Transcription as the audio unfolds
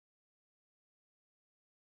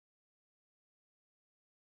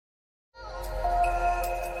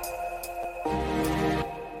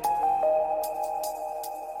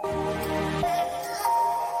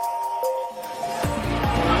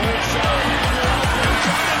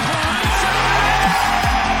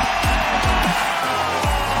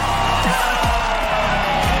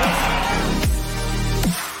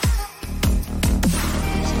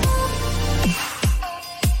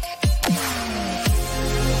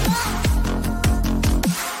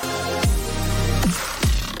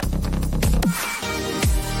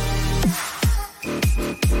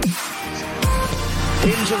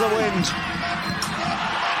the wind. And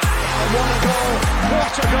what a goal! What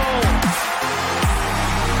a goal!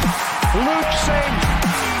 Luke Singh.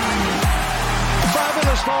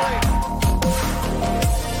 Fabulous volley.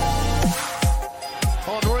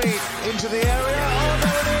 Henry into the area. Oh,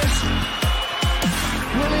 there it is.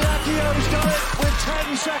 Willie Akio's done it with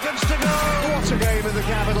 10 seconds to go. What a game in the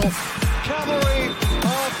capital. Cavalry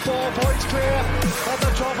are 4 points clear at the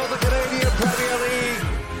top of the Canadian Premier League.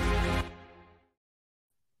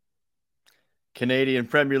 Canadian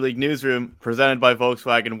Premier League Newsroom, presented by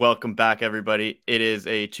Volkswagen. Welcome back, everybody. It is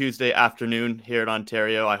a Tuesday afternoon here in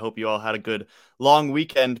Ontario. I hope you all had a good long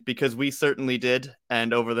weekend, because we certainly did.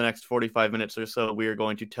 And over the next 45 minutes or so, we are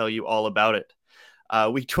going to tell you all about it.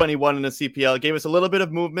 Week 21 in the CPL gave us a little bit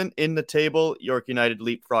of movement in the table. York United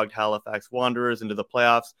leapfrogged Halifax Wanderers into the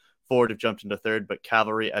playoffs. Ford have jumped into third, but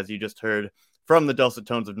Cavalry, as you just heard from the dulcet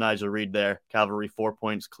tones of Nigel Reid there, Cavalry 4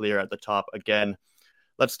 points clear at the top again.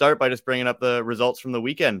 Let's start by just bringing up the results from the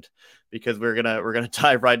weekend, because we're gonna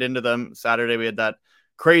dive right into them. Saturday we had that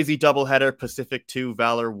crazy doubleheader: Pacific 2,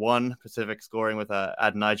 Valor 1. Pacific scoring with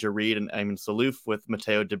Nigel Reid and Ayman Salouf, with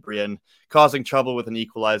Matteo Debrian causing trouble with an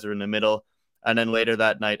equalizer in the middle. And then later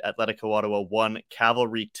that night, Atlético Ottawa 1,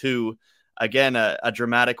 Cavalry 2. Again, a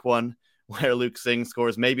dramatic one where Luke Singh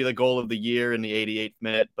scores maybe the goal of the year in the 88th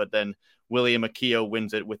minute, but then William Akio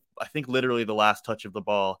wins it with, I think, literally the last touch of the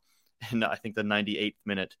ball in, I think, the 98th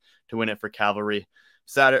minute to win it for Cavalry.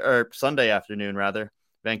 Sunday afternoon,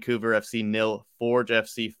 Vancouver FC 0, Forge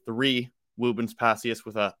FC 3. Woobens Pacius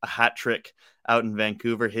with a hat trick out in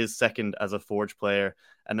Vancouver, his second as a Forge player.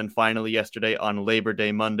 And then finally yesterday on Labor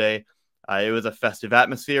Day Monday, it was a festive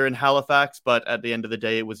atmosphere in Halifax, but at the end of the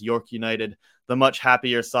day, it was York United, the much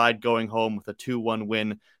happier side, going home with a 2-1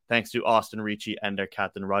 win, thanks to Austin Ricci and their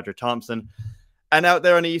captain, Roger Thompson. And out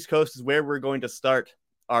there on the East Coast is where we're going to start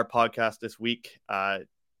our podcast this week,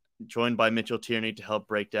 joined by Mitchell Tierney to help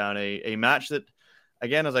break down a match that,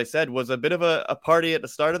 again, as I said, was a bit of a party at the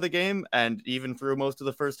start of the game and even through most of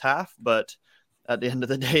the first half. But at the end of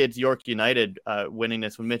the day, it's York United winning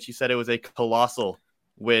this one. Mitch, you said it was a colossal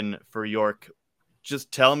win for York.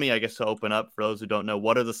 Just tell me, I guess, to open up for those who don't know,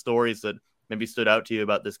 what are the stories that maybe stood out to you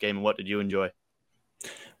about this game, and what did you enjoy?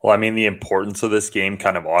 Well, I mean, the importance of this game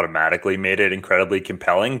kind of automatically made it incredibly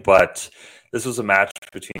compelling, but this was a match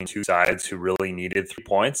between two sides who really needed 3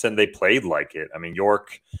 points, and they played like it. I mean,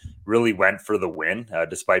 York really went for the win,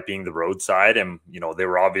 despite being the road side, and, they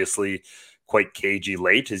were obviously quite cagey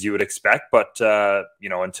late, as you would expect, but,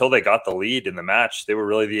 until they got the lead in the match, they were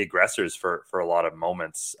really the aggressors for a lot of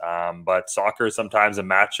moments. But soccer is sometimes a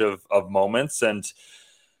match of moments, and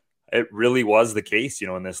it really was the case,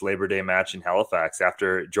 in this Labor Day match in Halifax.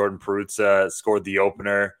 After Jordan Peruzza scored the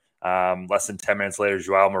opener, less than 10 minutes later,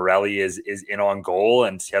 Joao Morelli is in on goal,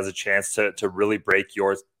 and he has a chance to really break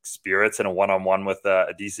York's spirits in a one-on-one with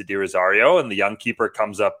Adisa Di Rosario, and the young keeper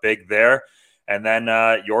comes up big there. And then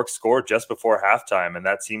York scored just before halftime, and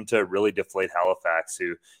that seemed to really deflate Halifax,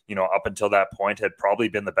 who, up until that point had probably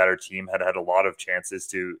been the better team, had a lot of chances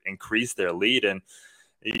to increase their lead. And,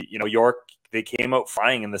 York, they came out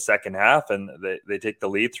flying in the second half, and they take the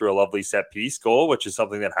lead through a lovely set-piece goal, which is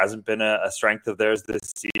something that hasn't been a strength of theirs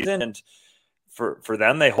this season. And for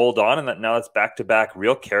them, they hold on, and now it's back-to-back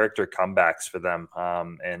real character comebacks for them.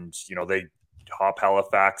 They hop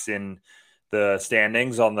Halifax in the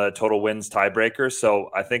standings on the total wins tiebreaker. So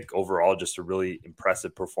I think overall, just a really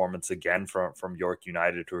impressive performance again from York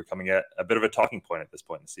United, who are coming at a bit of a talking point at this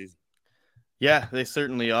point in the season. Yeah, they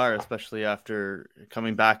certainly are, especially after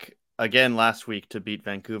coming back again last week to beat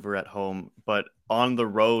Vancouver at home. But on the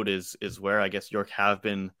road is where I guess York have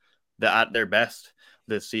been at their best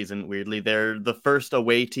this season. Weirdly, they're the first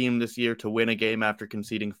away team this year to win a game after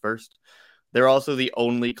conceding first. They're also the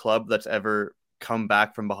only club that's ever come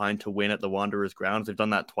back from behind to win at the Wanderers grounds. They've done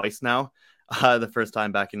that twice now. The first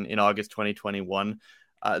time back in August 2021.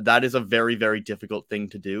 That is a very, very difficult thing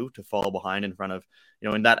to do, to fall behind in front of,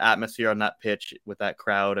 in that atmosphere on that pitch with that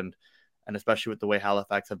crowd, and especially with the way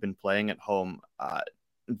Halifax have been playing at home.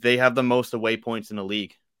 They have the most away points in the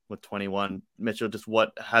league with 21. Mitchell, just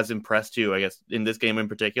what has impressed you, I guess, in this game in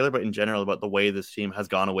particular, but in general, about the way this team has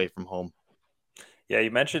gone away from home? Yeah, you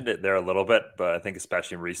mentioned it there a little bit, but I think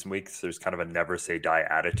especially in recent weeks, there's kind of a never say die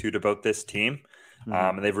attitude about this team.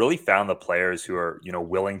 And they've really found the players who are,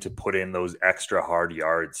 willing to put in those extra hard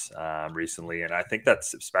yards recently. And I think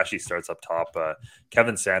that's especially starts up top.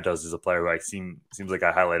 Kevin Santos is a player who seems like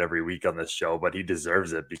I highlight every week on this show, but he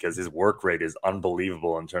deserves it because his work rate is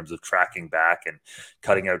unbelievable in terms of tracking back and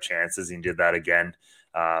cutting out chances. He did that again.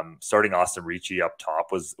 Starting Austin Ricci up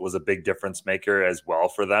top was a big difference maker as well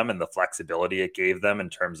for them, and the flexibility it gave them in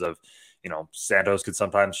terms of, Santos could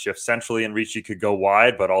sometimes shift centrally and Ricci could go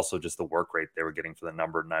wide, but also just the work rate they were getting for the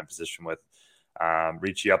number 9 position with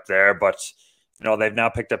Ricci up there. But, they've now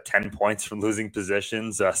picked up 10 points from losing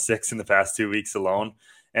positions, 6 in the past 2 weeks alone.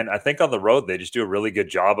 And I think on the road, they just do a really good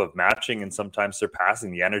job of matching and sometimes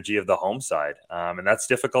surpassing the energy of the home side. And that's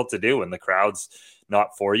difficult to do when the crowd's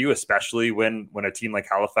not for you, especially when a team like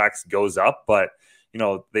Halifax goes up. But,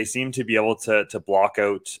 they seem to be able to block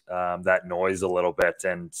out that noise a little bit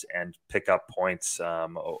and pick up points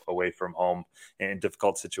away from home in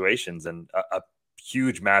difficult situations. And a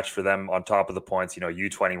huge match for them on top of the points,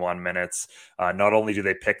 U21 minutes. Not only do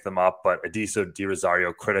they pick them up, but Adiso Di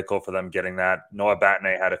Rosario critical for them getting that. Noah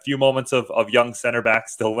Batney had a few moments of young center back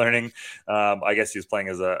still learning. I guess he was playing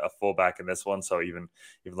as a fullback in this one, so even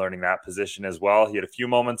learning that position as well. He had a few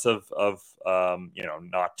moments of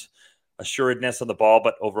not assuredness on the ball,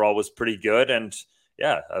 but overall was pretty good. And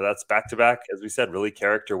that's back-to-back, as we said, really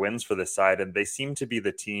character wins for this side. And they seem to be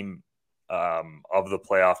the team of the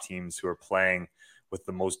playoff teams who are playing with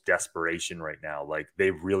the most desperation right now. Like,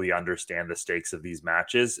 they really understand the stakes of these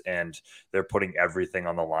matches and they're putting everything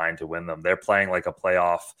on the line to win them. They're playing like a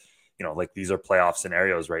playoff, like these are playoff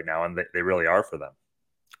scenarios right now, and they really are for them.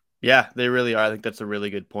 Yeah, they really are. I think that's a really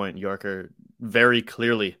good point. York are very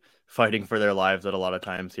clearly fighting for their lives at a lot of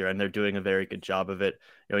times here, and they're doing a very good job of it.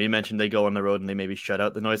 You mentioned they go on the road and they maybe shut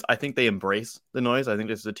out the noise. I think they embrace the noise. I think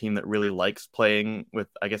this is a team that really likes playing with,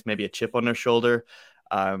 I guess, maybe a chip on their shoulder.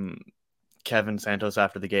 Kevin Santos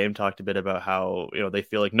after the game talked a bit about how, they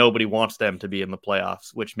feel like nobody wants them to be in the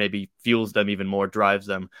playoffs, which maybe fuels them even more, drives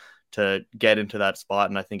them to get into that spot.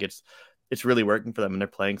 And I think it's really working for them, and they're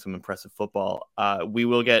playing some impressive football. We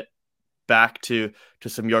will get back to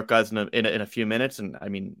some York guys in a few minutes. And I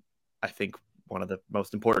mean, I think one of the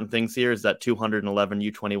most important things here is that 211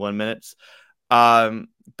 U21 minutes.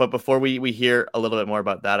 But before we hear a little bit more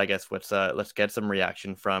about that, I guess let's get some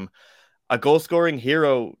reaction from a goal-scoring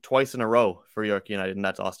hero twice in a row for York United, and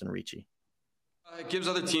that's Austin Ricci. It gives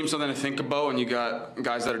other teams something to think about, and you got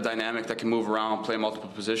guys that are dynamic that can move around, play multiple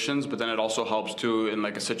positions, but then it also helps too in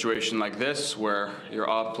like a situation like this where you're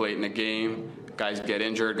up late in the game, guys get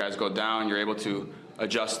injured, guys go down, you're able to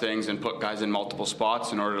adjust things and put guys in multiple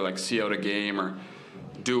spots in order to like see out a game or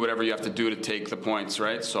do whatever you have to do to take the points,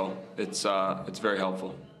 right? So it's very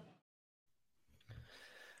helpful.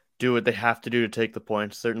 Do what they have to do to take the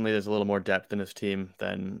points. Certainly there's a little more depth in his team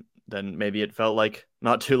than maybe it felt like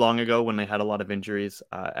not too long ago when they had a lot of injuries.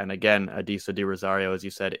 And again, Adiso Di Rosario, as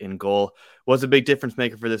you said, in goal was a big difference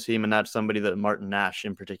maker for this team, and that's somebody that Martin Nash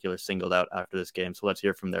in particular singled out after this game. So let's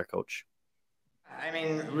hear from their coach. I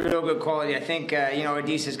mean, real good quality. I think,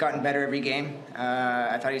 Adiso has gotten better every game.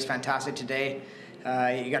 I thought he was fantastic today.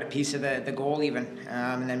 He got a piece of the goal even,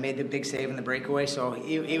 and then made the big save in the breakaway. So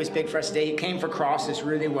he was big for us today. He came for crosses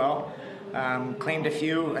really well, claimed a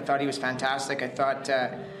few. I thought he was fantastic. I thought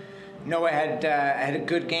Noah had a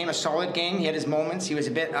good game, a solid game. He had his moments. He was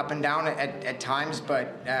a bit up and down at times,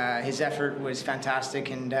 but his effort was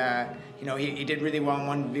fantastic. And, he did really well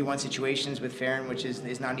in 1v1 situations with Farron, which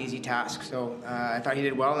is not an easy task. So I thought he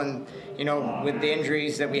did well. And, with the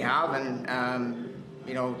injuries that we have and,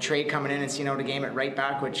 Trey coming in and seeing out a game at right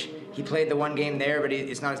back, which he played the one game there, but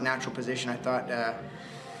it's not his natural position. I thought,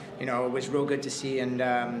 it was real good to see. And,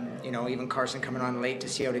 even Carson coming on late to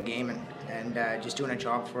see out a game and just doing a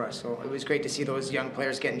job for us. So it was great to see those young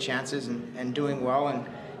players getting chances and doing well. And,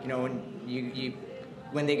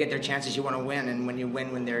 when they get their chances, you want to win. And when you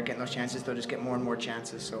win, when they're getting those chances, they'll just get more and more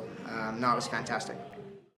chances. So, it was fantastic.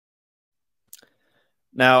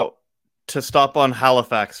 Now, to stop on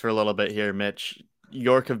Halifax for a little bit here, Mitch,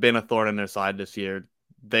 York have been a thorn in their side this year.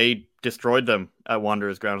 They destroyed them at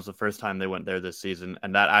Wanderers grounds the first time they went there this season,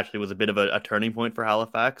 and that actually was a bit of a turning point for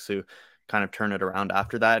Halifax, who kind of turned it around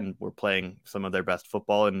after that and were playing some of their best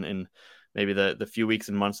football in maybe the few weeks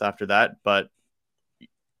and months after that. But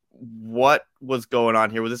what was going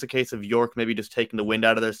on here? Was this a case of York maybe just taking the wind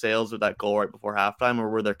out of their sails with that goal right before halftime, or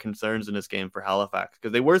were there concerns in this game for Halifax?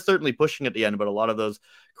 Because they were certainly pushing at the end, but a lot of those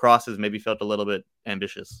crosses maybe felt a little bit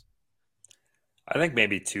ambitious. I think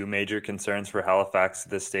maybe two major concerns for Halifax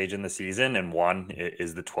at this stage in the season, and one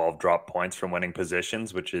is the 12 drop points from winning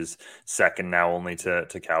positions, which is second now only to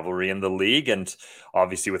Cavalry in the league. And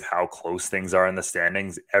obviously with how close things are in the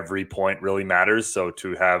standings, every point really matters. So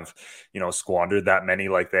to have, squandered that many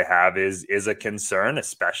like they have is a concern,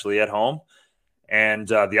 especially at home. And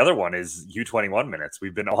the other one is U21 minutes.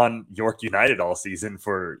 We've been on York United all season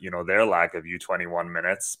for, their lack of U21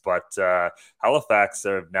 minutes, but Halifax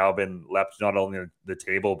have now been left not only the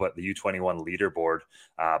table, but the U21 leaderboard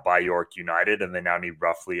by York United. And they now need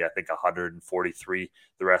roughly, I think, 143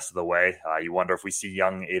 the rest of the way. You wonder if we see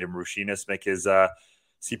young Adam Rushinas make his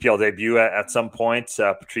CPL debut at some point.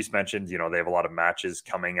 Patrice mentioned, they have a lot of matches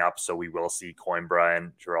coming up, so we will see Coimbra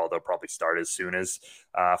and Giraldo probably start as soon as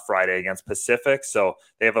Friday against Pacific. So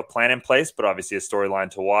they have a plan in place, but obviously a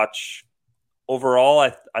storyline to watch. Overall,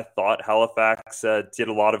 I thought Halifax did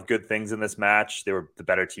a lot of good things in this match. They were the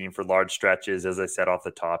better team for large stretches. As I said off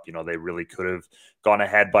the top, they really could have gone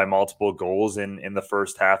ahead by multiple goals in the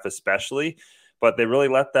first half especially, but they really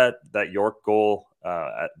let that York goal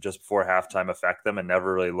just before halftime affect them and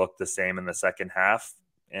never really looked the same in the second half.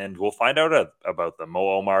 And we'll find out about them.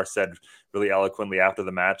 Mo Omar said really eloquently after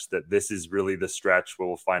the match that this is really the stretch where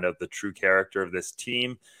we'll find out the true character of this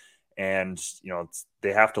team. And,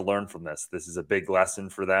 they have to learn from this. This is a big lesson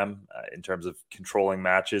for them in terms of controlling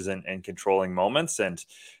matches and controlling moments. And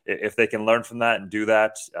if they can learn from that and do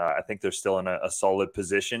that, I think they're still in a solid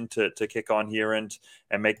position to kick on here and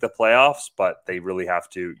make the playoffs. But they really have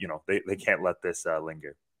to, they can't let this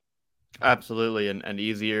linger. Absolutely. And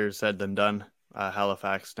easier said than done.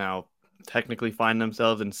 Halifax now technically find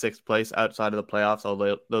themselves in 6th place outside of the playoffs,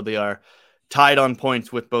 although they are tied on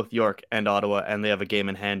points with both York and Ottawa, and they have a game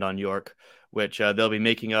in hand on York, which they'll be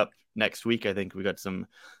making up next week. I think we got some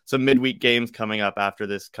midweek games coming up after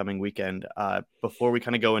this coming weekend. Before we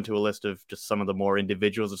kind of go into a list of just some of the more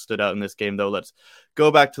individuals that stood out in this game, though, let's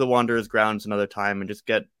go back to the Wanderers grounds another time and just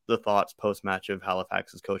get the thoughts post-match of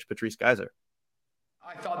Halifax's coach, Patrice Geyser.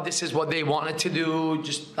 I thought this is what they wanted to do,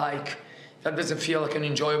 just like that doesn't feel like an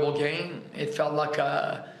enjoyable game. It felt like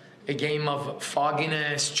a game of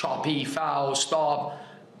fogginess, choppy, foul, stop,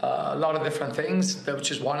 a lot of different things that we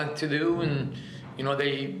just wanted to do. And,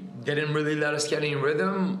 they didn't really let us get in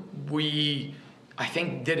rhythm. We, I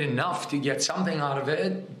think, did enough to get something out of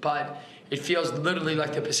it, but it feels literally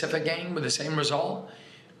like the Pacific game with the same result.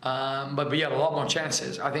 But we had a lot more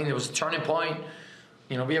chances. I think there was a turning point.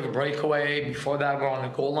 We have a breakaway. Before that, we're on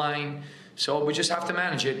the goal line. So we just have to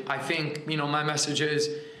manage it. I think, my message is,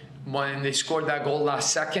 when they scored that goal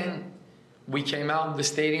last second, we came out, the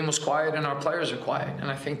stadium was quiet, and our players are quiet.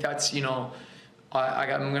 And I think that's, I'm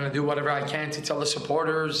going to do whatever I can to tell the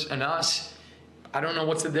supporters and us. I don't know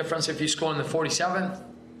what's the difference if you score in the 47th,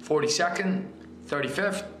 42nd,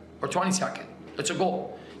 35th, or 22nd. It's a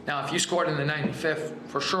goal. Now, if you scored in the 95th,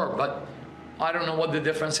 for sure, but I don't know what the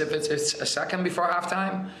difference if it's a second before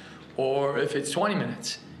halftime or if it's 20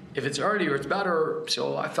 minutes. If it's earlier, it's better.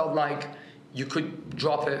 So I felt like you could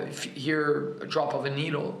drop a drop of a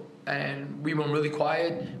needle, and we were really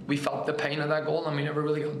quiet. We felt the pain of that goal, and we never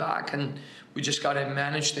really got back. And we just got to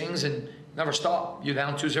manage things and never stop. You're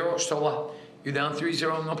down 2-0, so what? You're down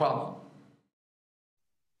 3-0, no problem.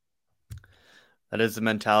 That is the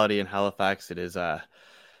mentality in Halifax. It is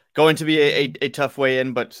going to be a tough way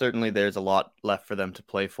in, but certainly there's a lot left for them to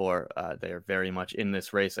play for. They are very much in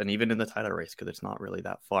this race and even in the title race because it's not really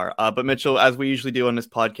that far. But Mitchell, as we usually do on this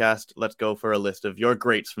podcast, let's go for a list of your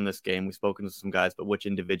greats from this game. We've spoken to some guys, but which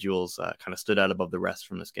individuals kind of stood out above the rest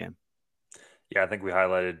from this game? Yeah, I think we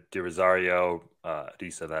highlighted De Rosario,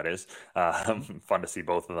 Disa, that is. Fun to see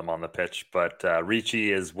both of them on the pitch. But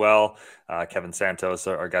Ricci as well, Kevin Santos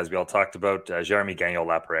are guys we all talked about. Jeremy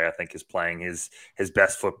Gagnon-Lapre, I think, is playing his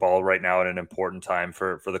best football right now at an important time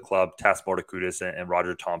for the club. Tas Mordekudis and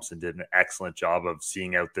Roger Thompson did an excellent job of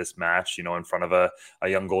seeing out this match, in front of a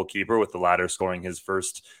young goalkeeper, with the latter scoring his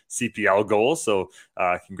first CPL goal. So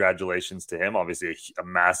congratulations to him. Obviously a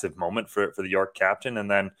massive moment for the York captain. And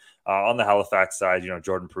then on the Halifax side,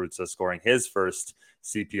 Jordan Peruzza scoring his first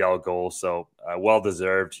CPL goal. So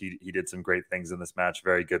well-deserved. He did some great things in this match.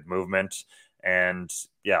 Very good movement. And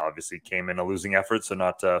yeah, obviously came in a losing effort. So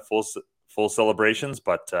not full celebrations,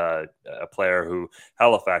 but a player who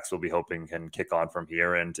Halifax will be hoping can kick on from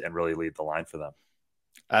here and really lead the line for them.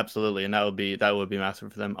 Absolutely, and that would be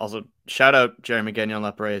massive for them. Also, shout out Jeremy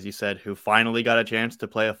Gagnon-Lapre, as you said, who finally got a chance to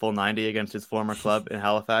play a full 90 against his former club in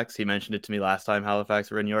Halifax. He mentioned it to me last time Halifax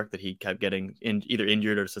were in York that he kept getting either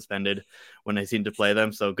injured or suspended when they seemed to play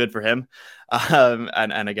them. So good for him.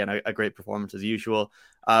 And again, a great performance as usual.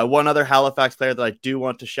 One other Halifax player that I do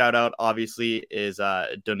want to shout out, obviously, is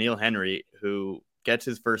Doniel Henry, who gets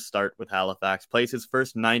his first start with Halifax, plays his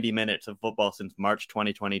first 90 minutes of football since March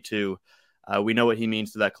 2022. We know what he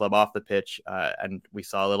means to that club off the pitch, and we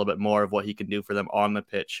saw a little bit more of what he can do for them on the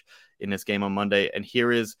pitch in this game on Monday. And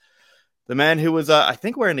here is The man who was, I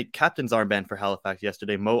think, wearing a captain's armband for Halifax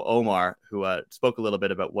yesterday, Mo Omar, who spoke a little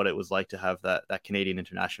bit about what it was like to have that Canadian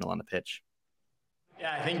international on the pitch.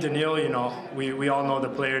 Yeah, I think Daniil, we all know the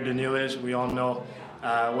player Daniil is. We all know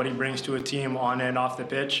what he brings to a team on and off the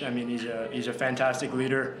pitch. I mean, he's a fantastic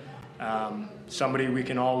leader, somebody we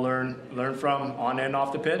can all learn from on and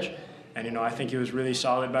off the pitch. And, I think he was really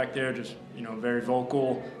solid back there, just, very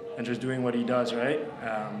vocal and just doing what he does, right?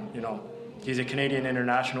 He's a Canadian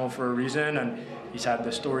international for a reason, and he's had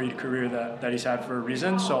the storied career that he's had for a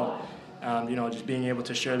reason. So, just being able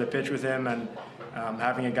to share the pitch with him and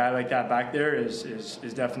having a guy like that back there is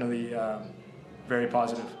definitely very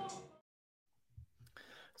positive.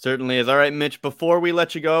 Certainly is. All right, Mitch, before we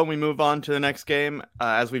let you go and we move on to the next game,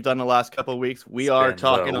 as we've done the last couple of weeks, we are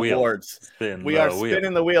talking awards. We are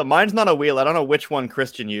spinning the wheel. Mine's not a wheel. I don't know which one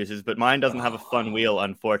Kristian uses, but mine doesn't have a fun wheel,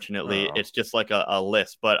 unfortunately. It's just like a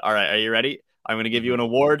list. But all right, are you ready? I'm going to give you an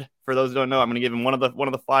award. For those who don't know, I'm going to give him one of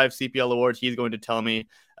the 5 CPL awards. He's going to tell me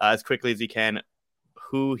as quickly as he can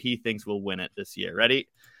who he thinks will win it this year. Ready?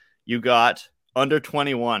 You got under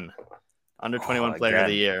 21 player of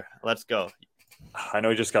the year. Let's go. I know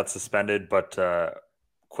he just got suspended, but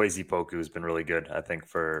Kwesi Poku has been really good, I think,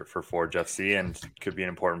 for Forge FC and could be an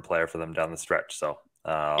important player for them down the stretch. So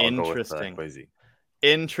I'll go with Kwesi.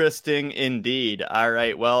 Interesting indeed. All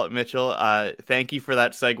right. Well, Mitchell, thank you for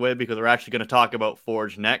that segue because we're actually going to talk about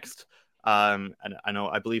Forge next. And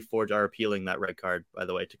I believe Forge are appealing that red card, by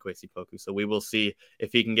the way, to Kwesi Poku. So we will see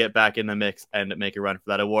if he can get back in the mix and make a run for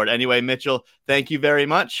that award. Anyway, Mitchell, thank you very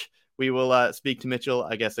much. We will speak to Mitchell,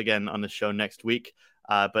 I guess, again on the show next week.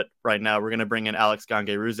 But right now, we're going to bring in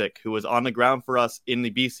Alexandre Gangué-Ruzic, who was on the ground for us in the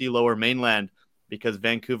BC Lower Mainland because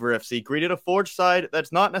Vancouver FC greeted a Forge side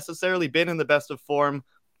that's not necessarily been in the best of form,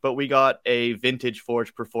 but we got a vintage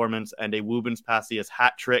Forge performance and a Woobens Pacius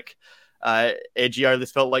hat trick. AGR,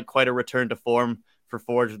 this felt like quite a return to form for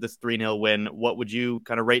Forge with this 3-0 win. What would you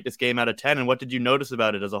kind of rate this game out of 10, and what did you notice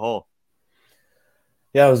about it as a whole?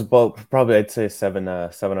 Yeah, it was about probably I'd say 7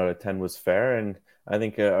 out of 10 was fair, and I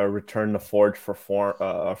think a return to form for Forge,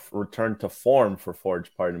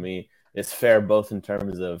 is fair both in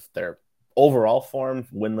terms of their overall form,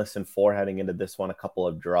 winless in 4 heading into this one, a couple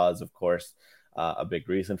of draws, of course, a big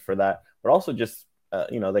reason for that, but also just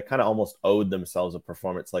they kind of almost owed themselves a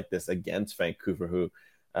performance like this against Vancouver, who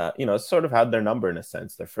sort of had their number in a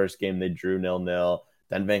sense. Their first game they drew 0-0,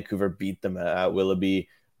 then Vancouver beat them at Willoughby.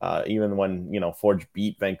 Even when, Forge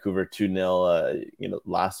beat Vancouver 2-0,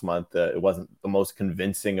 last month, it wasn't the most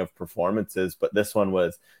convincing of performances, but this one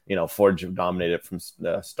was, Forge dominated from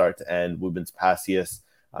start to end. Woobens Pacius,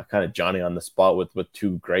 kind of Johnny on the spot with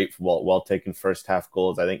 2 great, well taken first half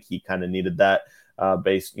goals. I think he kind of needed that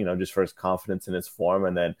based, just for his confidence in his form.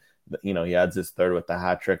 And then, he adds his third with the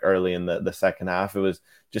hat trick early in the second half. It was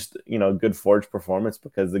just, a good Forge performance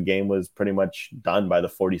because the game was pretty much done by the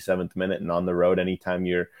 47th minute. And on the road, anytime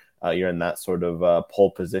you're in that sort of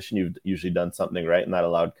pole position, you've usually done something right. And that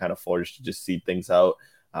allowed kind of Forge to just see things out,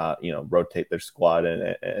 rotate their squad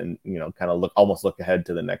and kind of almost look ahead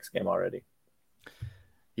to the next game already.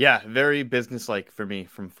 Yeah, very businesslike for me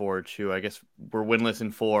from Forge, who I guess were winless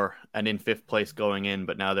in 4 and in 5th place going in,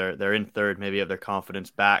 but now they're in 3rd, maybe have their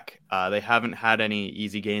confidence back. They haven't had any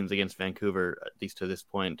easy games against Vancouver, at least to this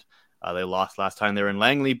point. They lost last time they were in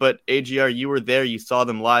Langley, but AGR, you were there, you saw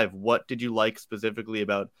them live. What did you like specifically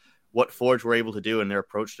about what Forge were able to do in their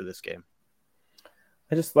approach to this game?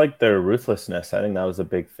 I just like their ruthlessness. I think that was a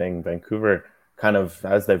big thing. Vancouver kind of,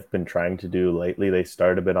 as they've been trying to do lately, they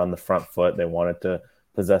started a bit on the front foot. They wanted to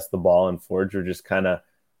possess the ball, and Forge were just kind of,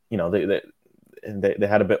 they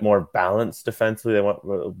had a bit more balance defensively. They went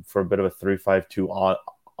for a bit of a 3-5-2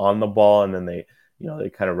 on the ball, and then they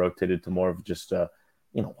kind of rotated to more of just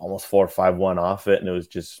almost 4-5-1 off it, and it was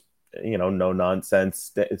just no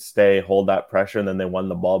nonsense, stay, hold that pressure, and then they won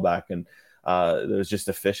the ball back, and there was just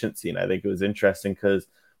efficiency. And I think it was interesting because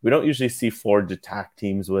we don't usually see Forge attack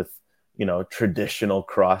teams with traditional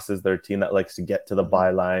crosses. They're a team that likes to get to the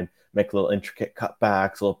byline, make little intricate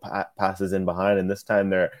cutbacks, little passes in behind. And this time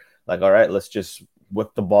they're like, all right, let's just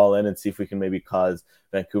whip the ball in and see if we can maybe cause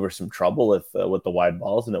Vancouver some trouble with the wide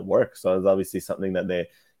balls. And it worked. So it was obviously something that they,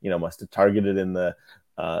 must have targeted in the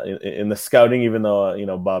scouting, even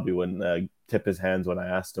though, Bobby wouldn't tip his hands when I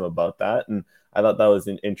asked him about that. And I thought that was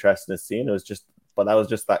interesting to see. And that was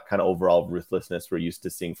just that kind of overall ruthlessness we're used to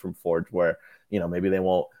seeing from Forge, where, maybe they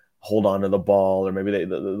won't hold on to the ball, or maybe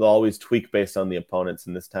they'll always tweak based on the opponents.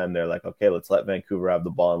 And this time they're like, okay, let's let Vancouver have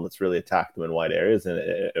the ball and let's really attack them in wide areas. And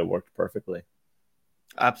it worked perfectly.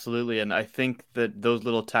 Absolutely. And I think that those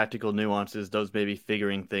little tactical nuances, those maybe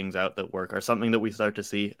figuring things out that work, are something that we start to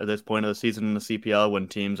see at this point of the season in the CPL when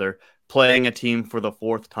teams are playing a team for the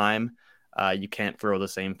fourth time. You can't throw the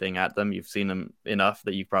same thing at them. You've seen them enough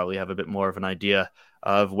that you probably have a bit more of an idea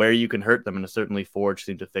of where you can hurt them. And certainly Forge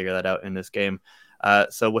seemed to figure that out in this game.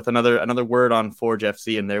 So with another word on Forge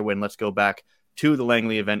FC and their win, let's go back to the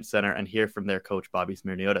Langley Event Center and hear from their coach, Bobby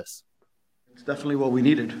Smirniotis. It's definitely what we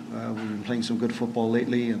needed. We've been playing some good football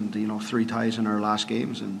lately, and 3 ties in our last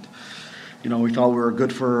games, and we thought we were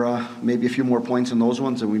good for maybe a few more points in those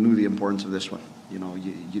ones, and we knew the importance of this one. You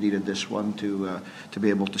needed this one to be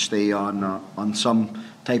able to stay on some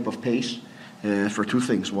type of pace for 2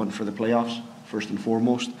 things. One, for the playoffs, first and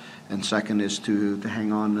foremost, and second is to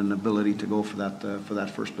hang on an ability to go for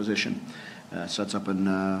that first position. Sets up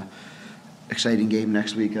an exciting game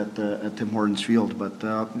next week at Tim Hortons Field, but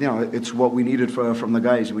it's what we needed from the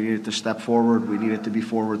guys. We needed to step forward. We needed to be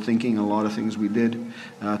forward thinking. A lot of things we did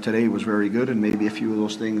today was very good, and maybe a few of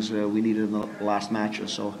those things we needed in the last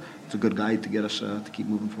matches. So it's a good guide to get us to keep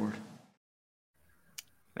moving forward.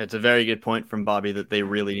 It's a very good point from Bobby that they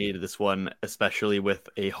really needed this one, especially with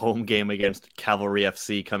a home game against Cavalry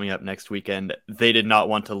FC coming up next weekend. They did not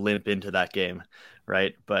want to limp into that game,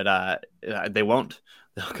 right? But they won't.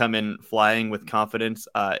 They'll come in flying with confidence.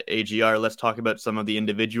 AGR, let's talk about some of the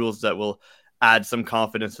individuals that will add some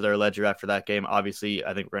confidence to their ledger after that game. Obviously,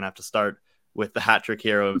 I think we're going to have to start with the hat-trick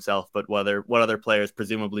hero himself, but what other players,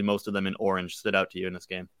 presumably most of them in orange, stood out to you in this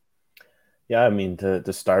game? Yeah, I mean,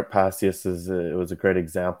 to start, Pacius it was a great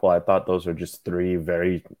example. I thought those were just 3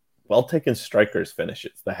 very well-taken strikers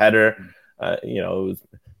finishes. The header, it was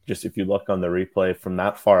just, if you look on the replay from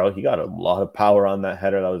that far out, he got a lot of power on that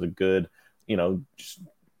header. That was a good,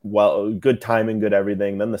 good timing, good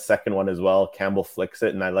everything. Then the second one as well, Campbell flicks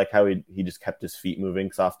it, and I like how he just kept his feet moving.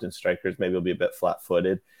 'Cause often strikers maybe will be a bit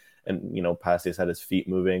flat-footed, and Pacius had his feet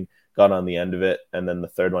moving, got on the end of it. And then the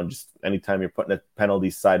third one, just anytime you're putting a penalty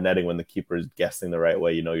side netting when the keeper is guessing the right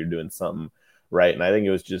way, you're doing something right. And I think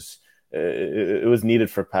it was just it was needed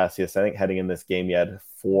for Pacius. I think heading in this game, he had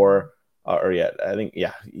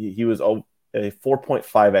he was a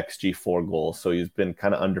 4.5 XG, 4 goals. So he's been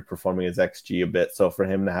kind of underperforming his XG a bit. So for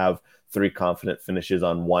him to have 3 confident finishes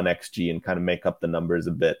on 1 XG and kind of make up the numbers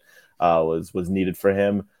a bit was needed for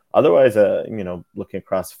him. Otherwise, looking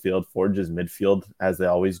across the field, Forge's midfield, as they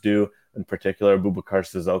always do, in particular, Boubacar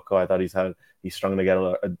Sissoko, I thought he's strung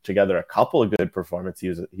together a couple of good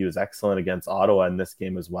performances. He was excellent against Ottawa in this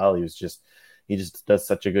game as well. He just does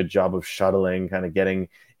such a good job of shuttling, kind of getting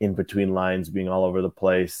in between lines, being all over the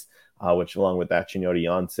place, which along with Achinyote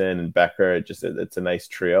Janssen and Becker, it's a nice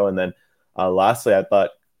trio. And then lastly, I thought,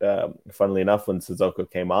 funnily enough, when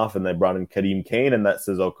Sissoko came off and they brought in Kadeem Kane in that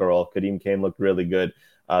Sissoko role, Kadeem Kane looked really good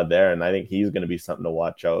there, and I think he's going to be something to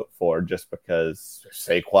watch out for, just because,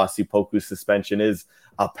 say, Kwasi Poku's suspension is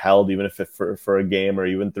upheld, even if for a game or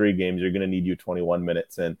even 3 games, you're going to need you 21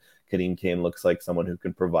 minutes, and Kadeem Kane looks like someone who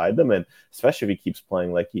can provide them, and especially if he keeps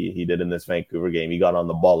playing like he did in this Vancouver game. He got on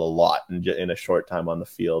the ball a lot in a short time on the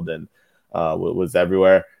field, and was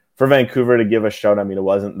everywhere. For Vancouver to give a shout, I mean, it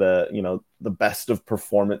wasn't the best of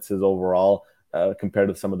performances overall compared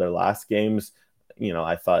to some of their last games.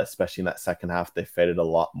 I thought, especially in that second half, they faded a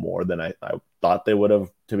lot more than I thought they would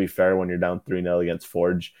have. To be fair, when you're down 3-0 against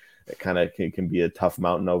Forge, it kind of can be a tough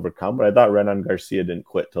mountain to overcome. But I thought Renan Garcia didn't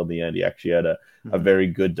quit till the end. He actually had a very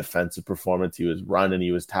good defensive performance. He was running,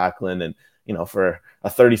 he was tackling, and for a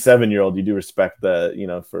 37-year-old, you do respect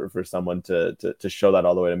for someone to show that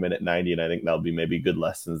all the way to minute 90. And I think that'll be maybe good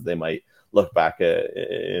lessons they might look back at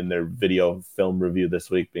in their video film review this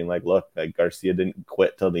week, being like, look, Garcia didn't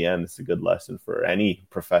quit till the end. It's a good lesson for any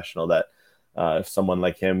professional that if someone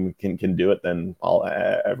like him can do it, then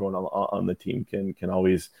everyone on the team can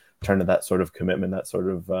always turn to that sort of commitment, that sort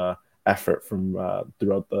of effort from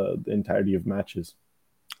throughout the entirety of matches.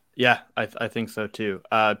 Yeah, I think so too.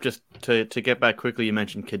 Just to get back quickly, you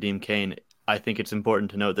mentioned Kadeem Kane. I think it's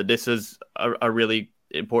important to note that this is a really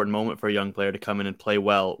important moment for a young player to come in and play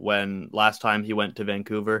well. When last time he went to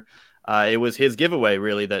Vancouver, it was his giveaway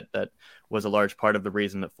really that was a large part of the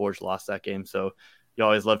reason that Forge lost that game. So you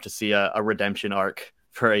always love to see a redemption arc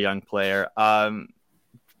for a young player.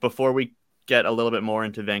 Before we get a little bit more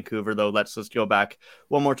into Vancouver, though, let's just go back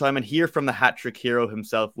one more time and hear from the hat-trick hero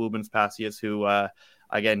himself, Woobens Pacius, who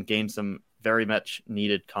again gained some very much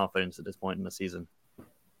needed confidence at this point in the season.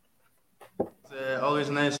 It's always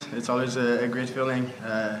nice. It's always a great feeling.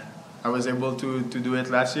 I was able to do it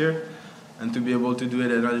last year, and to be able to do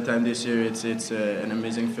it another time this year, it's an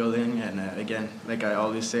amazing feeling. And again, like I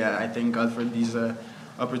always say, I thank God for these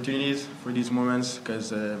opportunities for these moments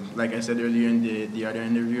because, like I said earlier in the other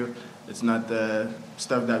interview, it's not the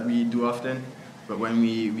stuff that we do often, but when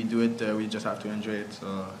we do it, we just have to enjoy it.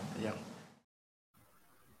 So, yeah.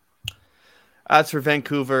 As for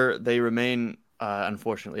Vancouver, they remain,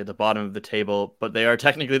 unfortunately, at the bottom of the table, but they are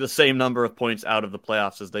technically the same number of points out of the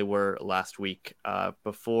playoffs as they were last week.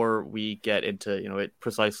 Before we get into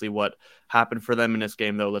precisely what happened for them in this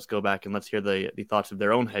game, though, let's go back and let's hear the thoughts of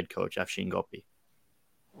their own head coach, Afshin Gopi.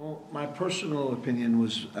 Well, my personal opinion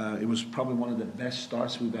was it was probably one of the best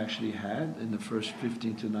starts we've actually had in the first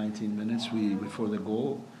 15 to 19 minutes before the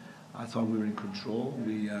goal. I thought we were in control.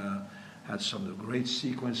 We had some great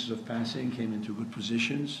sequences of passing, came into good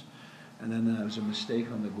positions, and then there was a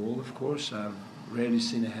mistake on the goal, of course. I've rarely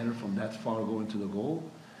seen a header from that far go into the goal.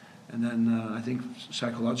 And then I think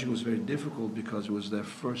psychologically it was very difficult because it was their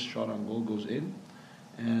first shot on goal goes in.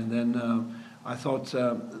 And then I thought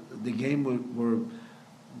the game were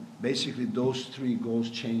basically those three goals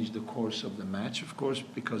changed the course of the match, of course,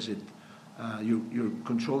 because you're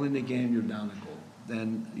controlling the game, you're down a goal.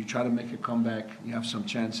 Then you try to make a comeback, you have some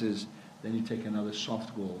chances, then you take another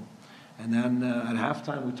soft goal. And then at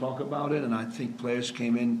halftime we talk about it, and I think players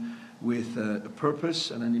came in with a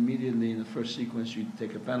purpose, and then immediately in the first sequence you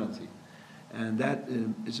take a penalty. And that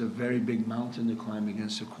is a very big mountain to climb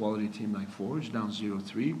against a quality team like Forge, down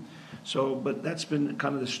 0-3. So, but that's been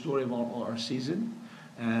kind of the story of our season.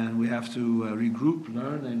 And we have to regroup,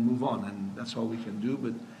 learn, and move on. And that's all we can do.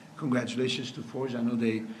 But congratulations to Forge. I know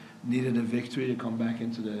they needed a victory to come back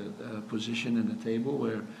into the position in the table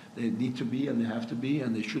where they need to be, and they have to be,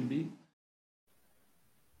 and they should be.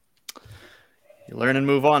 You learn and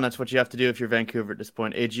move on. That's what you have to do if you're Vancouver at this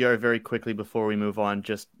point. AGR, very quickly before we move on,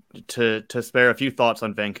 just to spare a few thoughts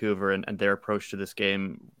on Vancouver and their approach to this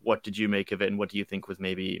game. What did you make of it, and what do you think was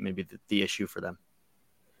maybe the issue for them?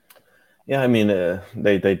 Yeah, I mean,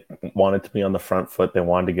 they wanted to be on the front foot. They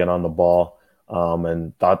wanted to get on the ball,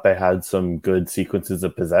 and thought they had some good sequences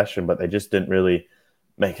of possession, but they just didn't really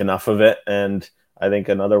make enough of it. And I think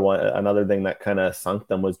another thing that kind of sunk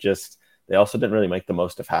them was just they also didn't really make the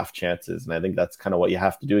most of half chances. And I think that's kind of what you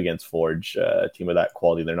have to do against Forge, a team of that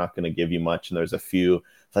quality. They're not going to give you much, and there's a few,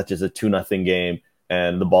 such as a 2-0 game,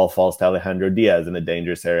 and the ball falls to Alejandro Diaz in a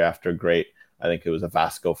dangerous area after a great, I think it was a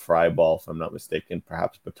Vasco Fry ball, if I'm not mistaken,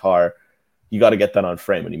 perhaps Batar. You got to get that on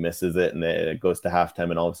frame, and he misses it, and it goes to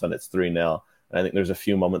halftime, and all of a sudden it's 3-0. And I think there's a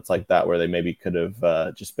few moments like that where they maybe could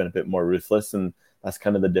have just been a bit more ruthless, and that's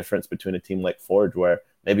kind of the difference between a team like Forge, where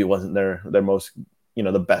maybe it wasn't their most,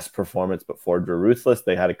 the best performance, but Forge were ruthless.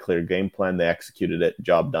 They had a clear game plan. They executed it,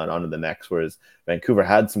 job done, on to the next, whereas Vancouver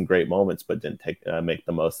had some great moments, but didn't make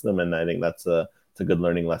the most of them. And I think it's a good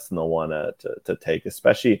learning lesson they'll want to take,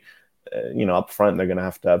 especially, up front. They're going to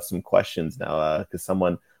have some questions now because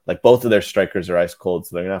someone, like both of their strikers are ice cold,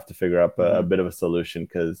 so they're going to have to figure out a bit of a solution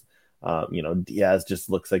because, Diaz just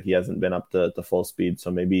looks like he hasn't been up to full speed. So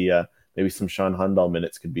maybe some Sean Hundal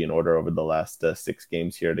minutes could be in order over the last 6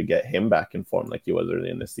 games here to get him back in form like he was early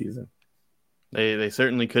in the season. They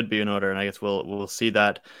certainly could be in order, and I guess we'll see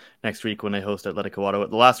that next week when they host Atlético Ottawa.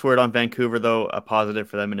 The last word on Vancouver, though, a positive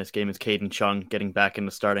for them in this game is Caden Chung getting back into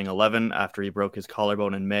starting 11 after he broke his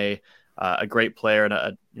collarbone in May. A great player and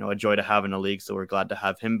a joy to have in the league, so we're glad to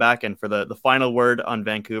have him back. And for the final word on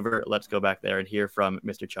Vancouver, let's go back there and hear from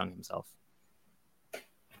Mr. Chung himself.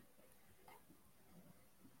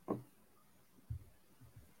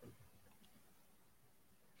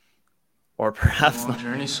 Or perhaps long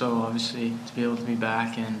journey, so obviously to be able to be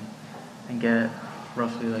back and get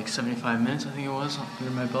roughly like 75 minutes, I think it was,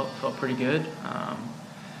 under my belt, felt pretty good.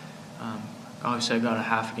 Obviously I got a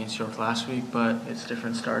half against York last week, but it's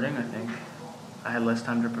different starting. I think I had less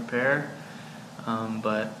time to prepare.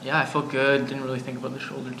 But yeah, I felt good, didn't really think about the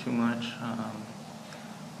shoulder too much.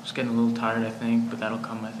 Was getting a little tired, I think, but that'll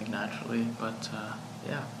come, I think, naturally. But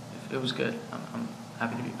yeah, it was good. I'm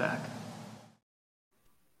happy to be back.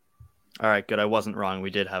 All right, good. I wasn't wrong.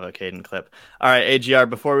 We did have a Caden clip. All right, AGR,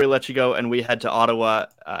 before we let you go and we head to Ottawa,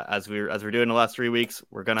 as we're doing the last 3 weeks,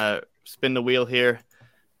 we're going to spin the wheel here,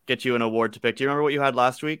 get you an award to pick. Do you remember what you had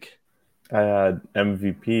last week? I had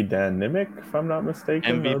MVP Dan Nimick, if I'm not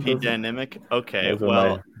mistaken. MVP Dan Nimick? Okay,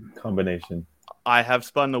 well, combination. I have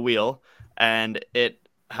spun the wheel, and it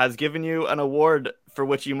has given you an award for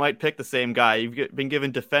which you might pick the same guy. You've been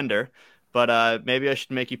given Defender, but maybe I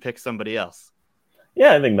should make you pick somebody else.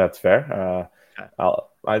 Yeah, I think that's fair.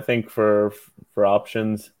 I think for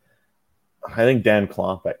options, I think Dan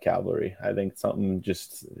Klomp at Cavalry. I think something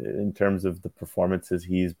just in terms of the performances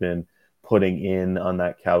he's been putting in on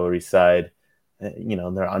that Cavalry side,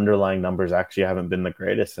 their underlying numbers actually haven't been the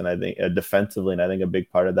greatest. And I think defensively, and I think a big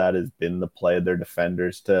part of that has been the play of their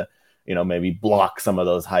defenders to, maybe block some of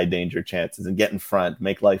those high danger chances and get in front,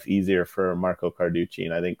 make life easier for Marco Carducci.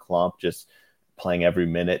 And I think Klomp just playing every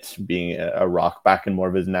minute, being a rock back in more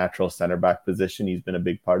of his natural center back position, he's been a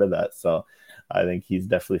big part of that. So I think he's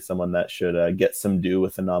definitely someone that should get some due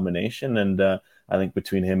with a nomination. And I think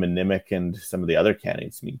between him and Nimick and some of the other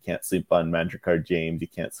candidates, you can't sleep on Mandrikar James, you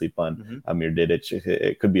can't sleep on Amir Didic.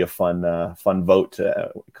 It could be a fun vote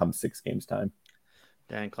come 6 games time.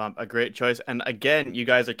 Dan Klomp, a great choice. And again, you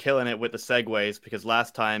guys are killing it with the segues, because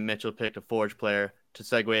last time Mitchell picked a Forge player to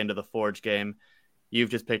segue into the Forge game. You've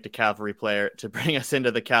just picked a Cavalry player to bring us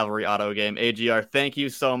into the Cavalry Ottawa game. AGR, thank you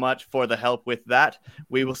so much for the help with that.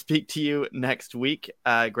 We will speak to you next week.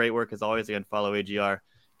 Great work as always. Again, follow AGR,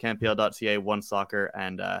 CanPL.ca, OneSoccer,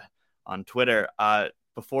 and on Twitter.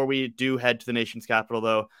 Before we do head to the nation's capital,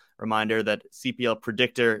 though, reminder that CPL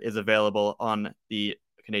Predictor is available on the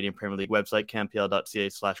Canadian Premier League website,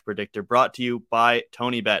 canpl.ca/predictor, brought to you by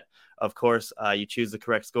TonyBet. Of course, you choose the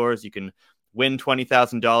correct scores, you can win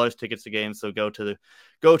 $20,000 tickets to games. So go to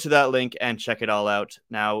that link and check it all out.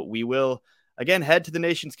 Now we will again head to the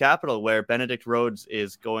nation's capital, where Benedict Rhodes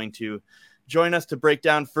is going to join us to break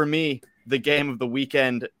down, for me, the game of the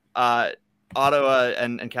weekend. Ottawa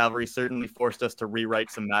and Cavalry certainly forced us to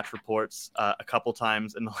rewrite some match reports a couple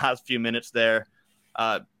times in the last few minutes there.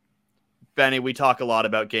 Benny, we talk a lot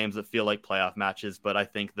about games that feel like playoff matches, but I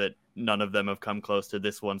think that none of them have come close to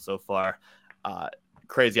this one so far.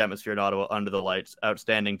 Crazy atmosphere in Ottawa, under the lights,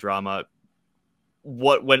 outstanding drama.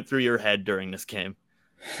 What went through your head during this game?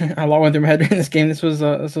 A lot went through my head during this game. This was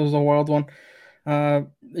a wild one.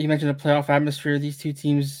 You mentioned a playoff atmosphere. These two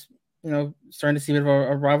teams, starting to see a bit of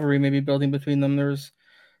a rivalry maybe building between them. There was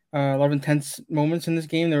a lot of intense moments in this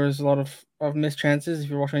game. There was a lot of missed chances. If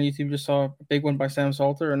you're watching on YouTube, you just saw a big one by Sam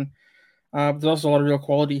Salter, and there's also a lot of real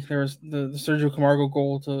quality. There was the Sergio Camargo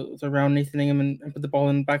goal to round Nathan Ingham and put the ball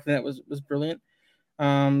in the back of the net was brilliant.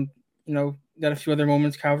 Got a few other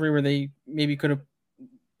moments, Cavalry, where they maybe could have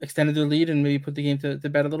extended their lead and maybe put the game to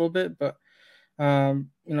bed a little bit, but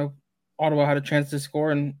Ottawa had a chance to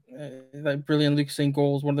score, and that brilliant Luke Saint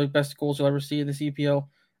goal is one of the best goals you'll ever see in the CPL.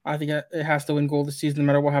 I think it has to win goal this season, no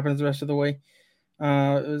matter what happens the rest of the way.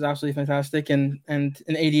 It was absolutely fantastic, and in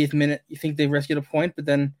the 80th minute, you think they've rescued a point, but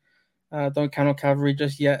then don't count on Cavalry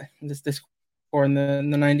just yet. This score in the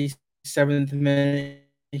 97th minute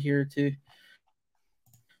here to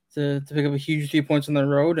pick up a huge 3 points on the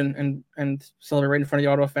road and celebrate right in front of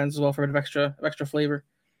the Ottawa fans as well for a bit of extra flavor.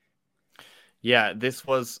 Yeah, this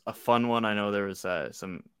was a fun one. I know there was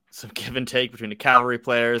some give and take between the Cavalry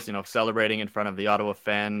players, celebrating in front of the Ottawa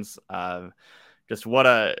fans. Just what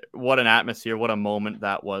an atmosphere, what a moment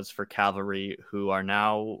that was for Cavalry, who are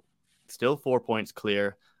now still 4 points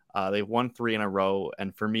clear. They've won 3 in a row,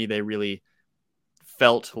 and for me, they really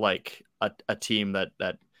felt like a team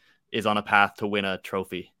that is on a path to win a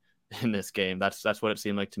trophy in this game. That's what it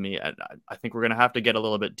seemed like to me. And I think we're going to have to get a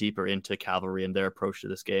little bit deeper into Cavalry and their approach to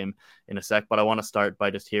this game in a sec, but I want to start by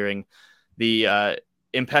just hearing the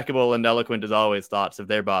impeccable and eloquent, as always, thoughts of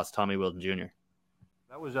their boss, Tommy Wilton Jr.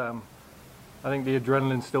 That was, I think the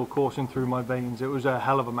adrenaline's still coursing through my veins. It was a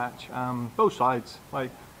hell of a match. Both sides,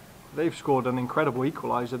 they've scored an incredible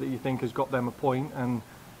equaliser that you think has got them a point, and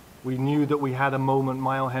we knew that we had a moment.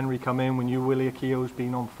 Mile Henry come in. We knew Willie Akio's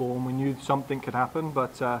been on form. We knew something could happen,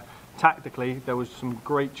 but tactically there was some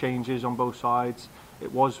great changes on both sides.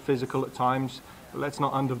 It was physical at times, but let's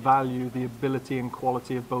not undervalue the ability and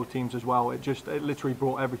quality of both teams as well. It literally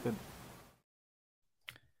brought everything.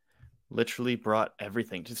 Literally brought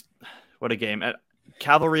everything. Just what a game.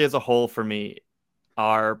 Cavalry as a whole, for me,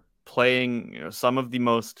 are playing some of the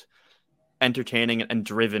most entertaining and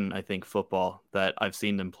driven, I think, football that I've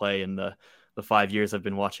seen them play in the 5 years I've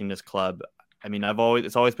been watching this club. I mean,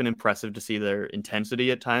 it's always been impressive to see their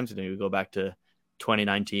intensity at times. You go back to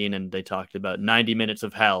 2019 and they talked about 90 minutes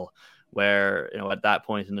of hell, where, at that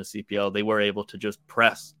point in the CPL, they were able to just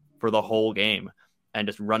press for the whole game and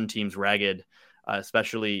just run teams ragged,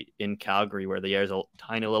 especially in Calgary, where the air is a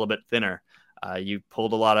tiny little bit thinner. You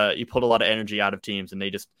pulled a lot of energy out of teams, and they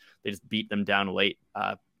just beat them down late.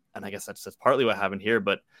 And I guess that's partly what happened here,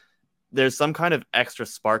 but there's some kind of extra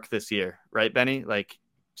spark this year, right, Benny? Like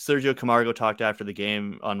Sergio Camargo talked after the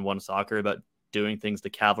game on OneSoccer about doing things the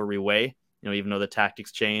Cavalry way, even though the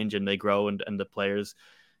tactics change and they grow and the players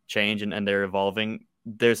change and they're evolving.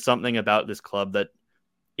 There's something about this club that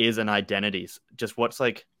is an identity. Just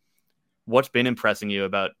what's been impressing you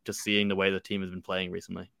about just seeing the way the team has been playing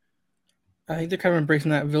recently? I think they're kind of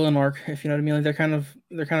embracing that villain arc, if you know what I mean. Like they're kind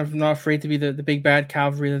of not afraid to be the big bad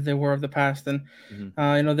Cavalry that they were of the past, and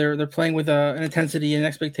they're playing with an intensity and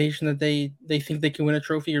expectation that they think they can win a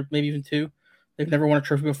trophy or maybe even two. They've never won a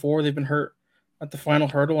trophy before. They've been hurt at the final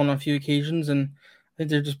hurdle on a few occasions, and I think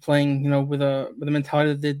they're just playing, with a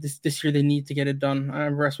mentality that this year they need to get it done. I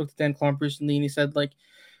remember I spoke to Dan Klomp recently, and he said like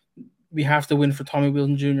we have to win for Tommy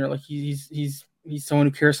Wheeldon Jr. Like he's someone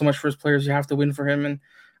who cares so much for his players. You have to win for him, and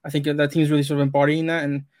I think that team's really sort of embodying that.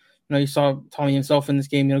 And you saw Tommy himself in this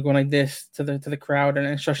game, going like this to the crowd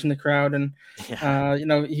and shushing the crowd, and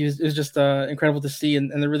it was just incredible to see,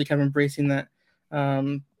 and they're really kind of embracing that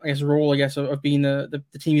role of being the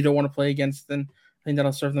team you don't want to play against, and I think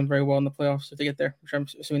that'll serve them very well in the playoffs if they get there, which I'm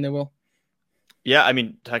assuming they will. Yeah, I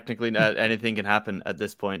mean, technically anything can happen at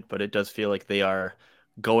this point, but it does feel like they are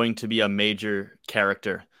going to be a major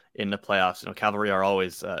character in the playoffs. Cavalry are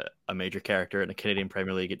always a major character in the Canadian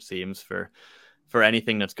Premier League, it seems, for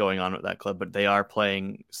anything that's going on with that club, but they are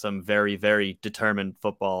playing some very, very determined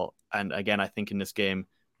football. And again, I think in this game,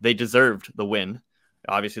 they deserved the win.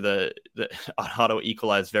 Obviously, the Ottawa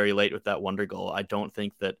equalized very late with that wonder goal. I don't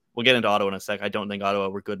think that we'll get into Ottawa in a sec. I don't think Ottawa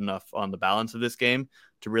were good enough on the balance of this game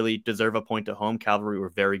to really deserve a point at home. Cavalry were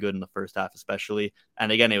very good in the first half, especially.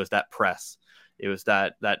 And again, it was that press. It was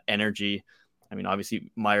that energy. I mean,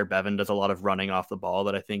 obviously, Meyer Bevan does a lot of running off the ball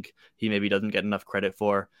that I think he maybe doesn't get enough credit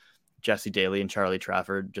for. Jesse Daly and Charlie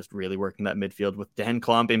Trafford just really working that midfield with Dan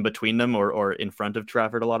Klomp in between them or in front of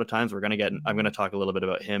Trafford a lot of times. I'm going to talk a little bit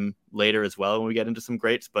about him later as well when we get into some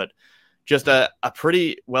greats, but just a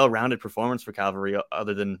pretty well-rounded performance for Cavalry,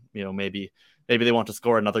 other than, maybe they want to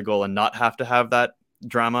score another goal and not have to have that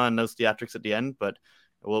drama and those theatrics at the end. But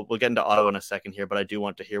we'll get into Ottawa in a second here, but I do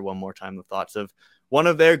want to hear one more time the thoughts of one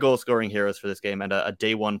of their goal-scoring heroes for this game and a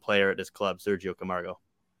day one player at this club, Sergio Camargo.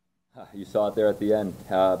 You saw it there at the end.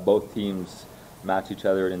 Both teams match each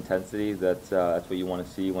other in intensity. That's what you want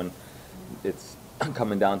to see when it's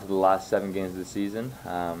coming down to the last 7 games of the season.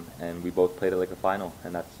 And we both played it like a final,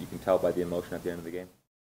 and you can tell by the emotion at the end of the game.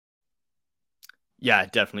 Yeah,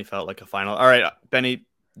 it definitely felt like a final. All right, Benny,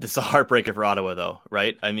 this is a heartbreaker for Ottawa, though,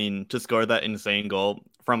 right? I mean, to score that insane goal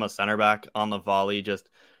from a center back on the volley,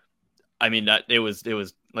 it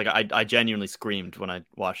was like I genuinely screamed when I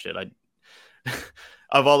watched it.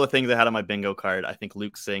 Of all the things I had on my bingo card, I think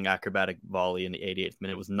Luke Singh acrobatic volley in the 88th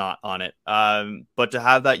minute was not on it. But to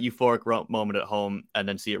have that euphoric moment at home and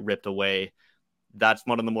then see it ripped away, that's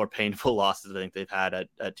one of the more painful losses I think they've had at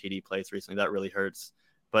TD Place recently. That really hurts.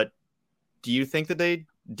 But do you think that they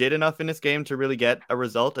did enough in this game to really get a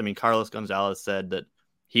result? I mean, Carlos Gonzalez said that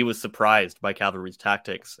he was surprised by Cavalry's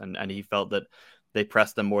tactics and he felt that they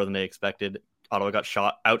pressed them more than they expected. Ottawa got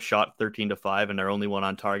outshot 13-5, and their only one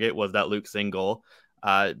on target was that Luke Singh goal.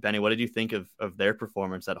 Benny, what did you think of their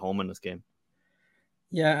performance at home in this game?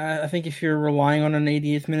 Yeah, I think if you're relying on an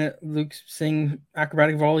 88th minute Luke Singh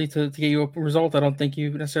acrobatic volley to get you a result, I don't think you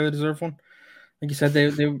necessarily deserve one. Like you said,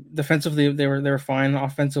 they defensively they were fine.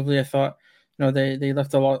 Offensively, I thought they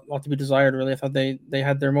left a lot to be desired. Really, I thought they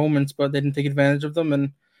had their moments, but they didn't take advantage of them.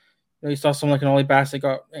 And you saw someone like an Ollie Bassett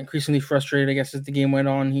got increasingly frustrated, I guess, as the game went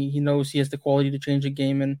on. He knows he has the quality to change a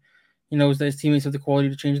game, and he knows that his teammates have the quality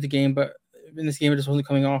to change the game. But in this game, it just wasn't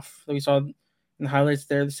coming off. So we saw in the highlights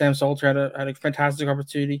there, Sam Salter had a fantastic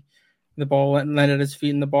opportunity. The ball landed at his feet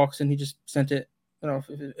in the box, and he just sent it.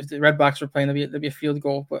 If the Red Blacks were playing, that'd be a field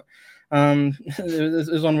goal. But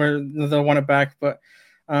it was one where they'll want it back. But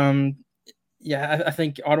I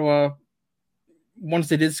think Ottawa, once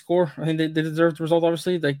they did score, I think they deserved the result.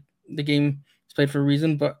 Obviously, the game is played for a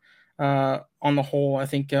reason, but on the whole, I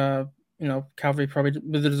think Cavalry probably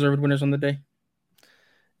were the deserved winners on the day.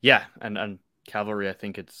 Yeah, and Cavalry, I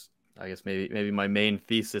think maybe my main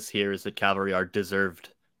thesis here is that Cavalry are deserved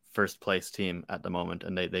first place team at the moment,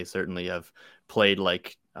 and they certainly have played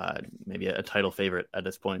like maybe a title favorite at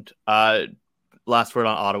this point. Last word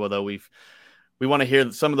on Ottawa, though, we want to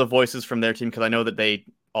hear some of the voices from their team, because I know that they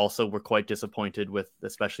also were quite disappointed with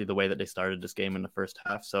especially the way that they started this game in the first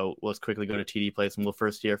half. So let's quickly go to TD Place, and we'll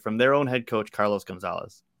first hear from their own head coach, Carlos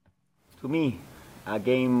Gonzalez. To me, a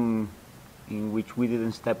game in which we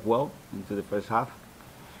didn't step well into the first half,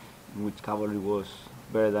 in which Cavalry was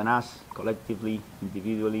better than us, collectively,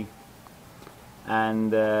 individually.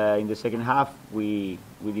 And in the second half, we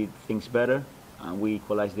did things better, and we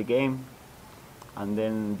equalized the game. And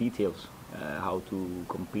then details, how to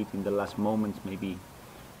compete in the last moments. Maybe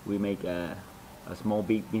we make a small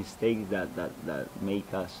big mistake that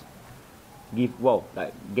make us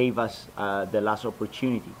that gave us the last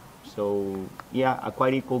opportunity. So yeah, a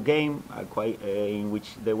quite equal game, in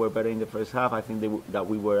which they were better in the first half. I think that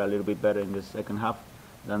we were a little bit better in the second half,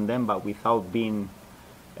 than them, but without being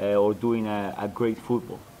or doing a great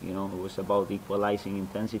football. You know, it was about equalizing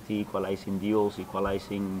intensity, equalizing duels,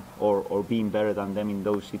 equalizing or being better than them in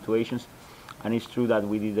those situations. And it's true that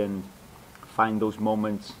we didn't find those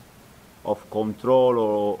moments of control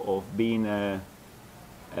or of being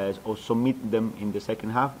or submit them in the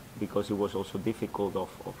second half, because it was also difficult of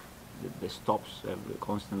the stops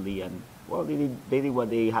constantly. And well, they did what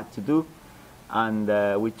they had to do,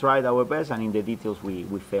 and we tried our best, and in the details we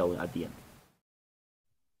failed at the end.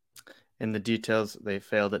 In the details, they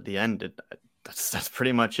failed at the end. That's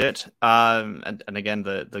pretty much it. And again,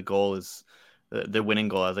 the goal is the winning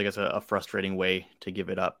goal is, I guess, a frustrating way to give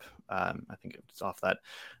it up. I think it's off that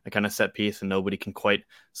kind of set piece, and nobody can quite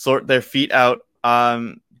sort their feet out.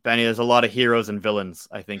 Benny, there's a lot of heroes and villains,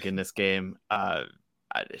 I think, in this game.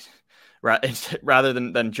 Rather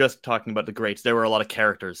than just talking about the greats, there were a lot of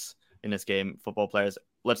characters in this game, football players.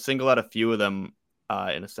 Let's single out a few of them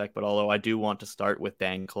in a sec, but although I do want to start with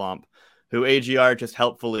Dan Klomp, who AGR just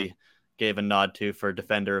helpfully gave a nod to for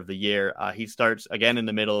Defender of the Year. He starts again in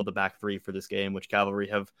the middle of the back three for this game, which Cavalry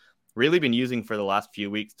have really been using for the last few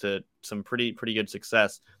weeks to some pretty good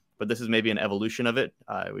success. But this is maybe an evolution of it.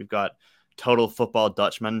 We've got total football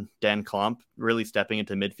Dutchman Dan Klomp really stepping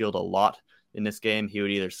into midfield a lot in this game. He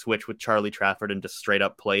would either switch with Charlie Trafford and just straight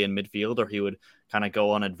up play in midfield, or he would kind of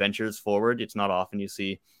go on adventures forward. It's not often you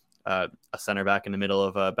see a center back in the middle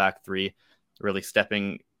of a back three really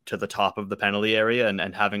stepping to the top of the penalty area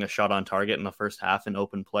and having a shot on target in the first half in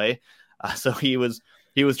open play. So he was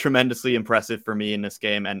tremendously impressive for me in this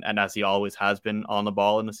game, and as he always has been on the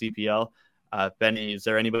ball in the CPL. Benny, is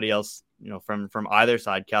there anybody else, from either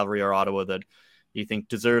side, Cavalry or Ottawa, that you think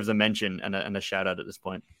deserves a mention and a shout out at this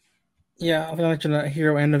point? Yeah, I'll mention a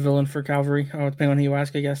hero and a villain for Cavalry, depending on who you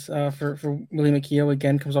ask, I guess. For Willie McKeough,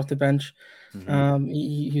 again, comes off the bench. Mm-hmm.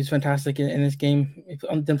 He was fantastic in this game. He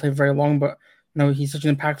didn't play very long, but he's such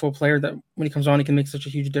an impactful player that when he comes on, he can make such a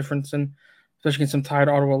huge difference. And especially against some tired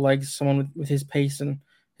Ottawa legs, someone with his pace and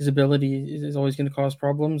his ability is always going to cause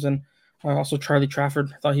problems. And also Charlie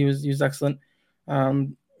Trafford, I thought he was excellent.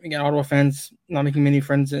 Again, Ottawa fans not making many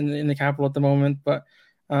friends in the capital at the moment, but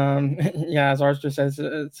yeah, as Arthur says,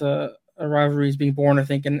 it's a rivalry is being born, I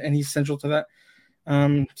think, and he's central to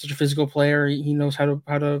that. Such a physical player. He knows how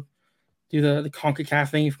to do the CONCACAF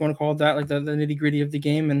thing, if you want to call it that, like the nitty gritty of the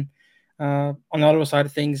game. And on the Ottawa side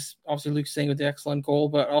of things, obviously Luke's saying with the excellent goal,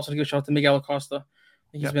 but also to give a shout out to Miguel Acosta.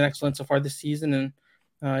 He's been excellent so far this season,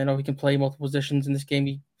 and he can play multiple positions. In this game,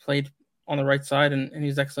 he played on the right side, and he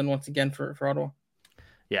was excellent once again for Ottawa.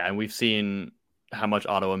 Yeah, and we've seen how much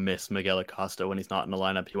Ottawa miss Miguel Acosta when he's not in the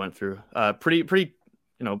lineup. He went through a pretty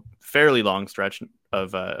fairly long stretch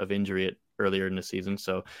of injury earlier in the season,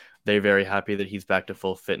 so they're very happy that he's back to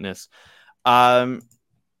full fitness.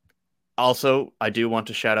 Also, I do want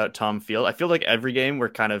to shout out Tom Field. I feel like every game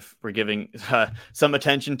we're giving some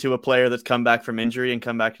attention to a player that's come back from injury and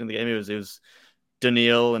come back into the game. It was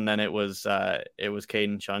Daniil, and then it was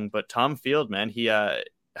Caden Chung. But Tom Field, man, he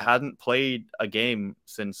hadn't played a game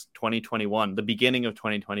since 2021, the beginning of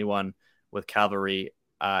 2021 with Cavalry.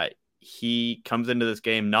 He comes into this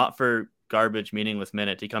game not for garbage, meaningless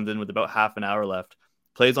minutes. He comes in with about half an hour left.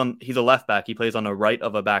 He's a left back. He plays on the right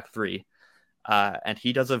of a back three. And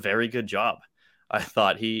he does a very good job. I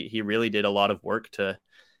thought he really did a lot of work to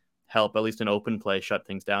help, at least in open play, shut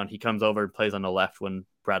things down. He comes over and plays on the left when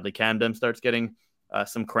Bradley Camden starts getting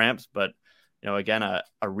some cramps. But, again,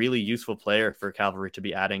 a really useful player for Cavalry to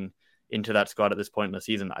be adding into that squad at this point in the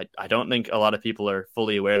season. I don't think a lot of people are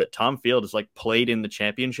fully aware that Tom Field has played in the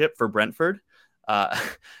championship for Brentford.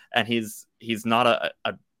 And he's not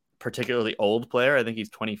a particularly old player. I think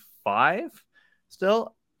he's 25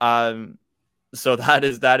 still. So that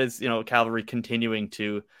is Cavalry continuing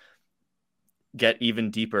to get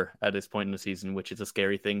even deeper at this point in the season, which is a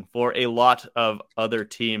scary thing for a lot of other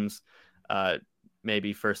teams.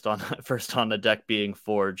 Maybe first on the deck being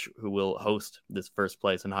Forge, who will host this first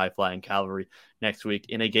place in high flying Cavalry next week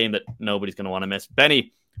in a game that nobody's going to want to miss.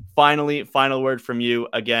 Benny, final word from you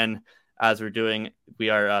again. As we're doing,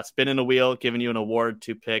 we are spinning a wheel, giving you an award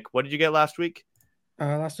to pick. What did you get last week?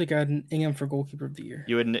 Last week I had Ingham for goalkeeper of the year.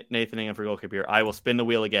 You had Nathan Ingham for goalkeeper of the year. I will spin the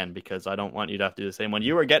wheel again because I don't want you to have to do the same one.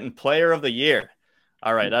 You are getting player of the year.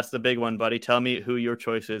 All right, that's the big one, buddy. Tell me who your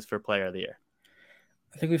choice is for player of the year.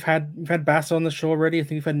 I think we've had Basso on the show already. I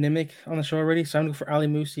think we've had Nimick on the show already. So I'm going for Ali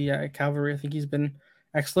Musi at Cavalry. I think he's been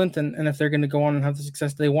excellent, and if they're going to go on and have the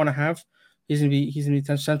success they want to have, he's going to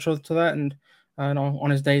be central to that. And on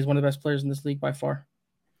his day, he's one of the best players in this league by far.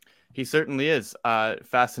 He certainly is.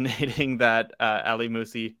 Fascinating that Ali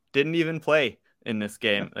Musi didn't even play in this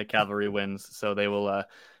game. The Cavalry wins, so they will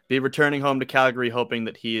be returning home to Calgary, hoping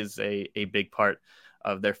that he is a big part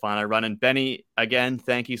of their final run. And Benny, again,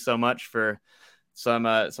 thank you so much for some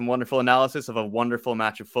wonderful analysis of a wonderful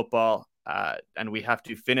match of football. And we have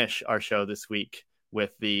to finish our show this week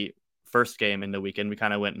with the first game in the weekend. We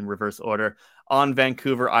kind of went in reverse order on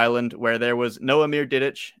Vancouver Island, where there was no Amir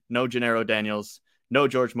Didic, no Gennaro Daniels, no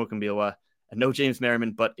George Mukambiwa, and no James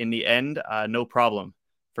Merriman. But in the end, no problem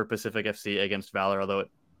for Pacific FC against Valor, although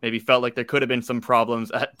it maybe felt like there could have been some problems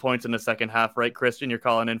at points in the second half, right, Kristian? You're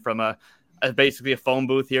calling in from basically a phone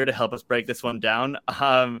booth here to help us break this one down.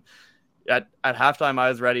 At halftime, I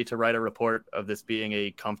was ready to write a report of this being a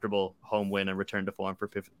comfortable home win and return to form for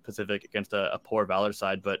Pacific against a poor Valor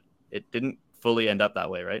side, but it didn't fully end up that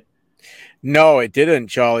way, right? No, it didn't,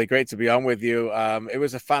 Charlie. Great to be on with you. It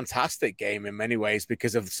was a fantastic game in many ways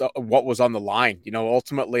because of what was on the line.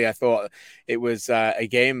 Ultimately, I thought it was a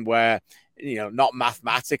game where, not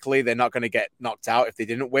mathematically, they're not going to get knocked out if they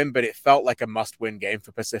didn't win, but it felt like a must-win game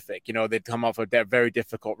for Pacific. They'd come off a very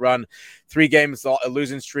difficult run, 3 games, a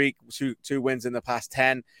losing streak, two wins in the past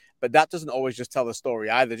 10. But that doesn't always just tell the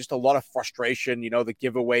story either. Just a lot of frustration, the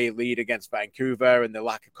giveaway lead against Vancouver and the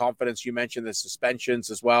lack of confidence. You mentioned the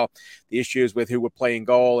suspensions as well, the issues with who were playing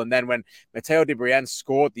goal. And then when Matteo De Brienne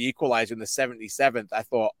scored the equalizer in the 77th, I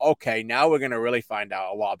thought, okay, now we're going to really find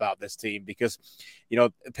out a lot about this team because,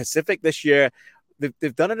 Pacific this year,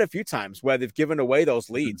 they've done it a few times where they've given away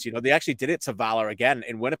those leads. They actually did it to Valor again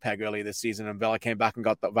in Winnipeg earlier this season, and Valor came back and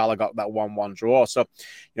Valor got that 1-1 draw. So,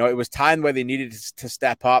 it was time where they needed to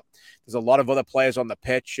step up. There's a lot of other players on the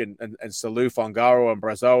pitch, and Salou, Fongaro, and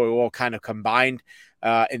Brazo who all kind of combined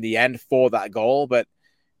in the end for that goal. But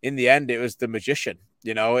in the end, it was the magician.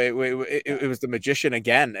 It was the magician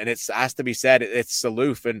again, and it has to be said, it's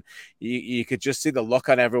Salou, and you could just see the look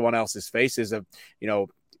on everyone else's faces of,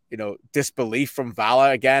 disbelief from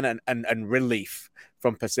Valor again and relief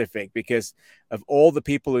from Pacific because of all the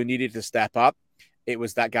people who needed to step up. It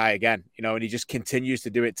was that guy again, and he just continues to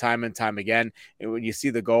do it time and time again. And when you see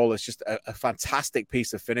the goal, it's just a fantastic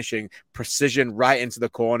piece of finishing, precision right into the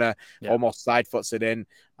corner, almost side foots it in.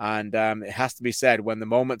 And it has to be said, when the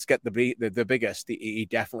moments get the biggest, he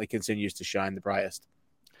definitely continues to shine the brightest.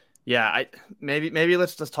 Yeah, maybe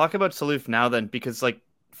let's just talk about Salou now then, because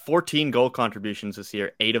 14 goal contributions this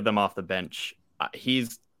year, 8 of them off the bench.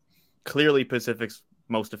 He's clearly Pacific's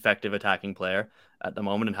most effective attacking player at the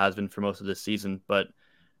moment and has been for most of this season. But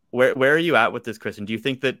where are you at with this, Kristian? Do you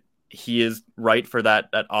think that he is right for that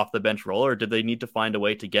off the bench role, or did they need to find a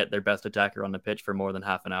way to get their best attacker on the pitch for more than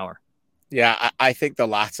half an hour? Yeah, I think the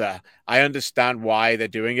latter. I understand why they're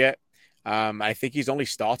doing it. I think he's only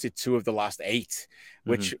started 2 of the last 8,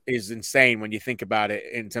 which is insane when you think about it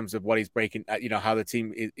in terms of what he's breaking, how the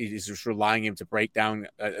team is just relying him to break down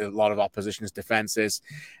a lot of opposition's defenses.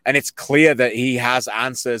 And it's clear that he has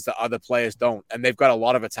answers that other players don't. And they've got a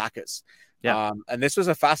lot of attackers. Yeah. And this was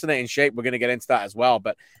a fascinating shape. We're going to get into that as well.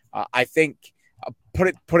 But I think, put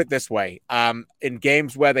it this way, in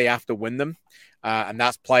games where they have to win them, and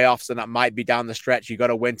that's playoffs, and that might be down the stretch. You got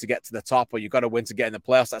to win to get to the top, or you got to win to get in the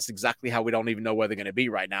playoffs. That's exactly how we don't even know where they're going to be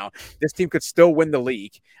right now. This team could still win the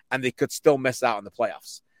league, and they could still miss out on the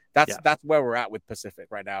playoffs. That's where we're at with Pacific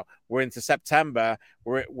right now. We're into September.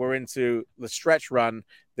 We're into the stretch run.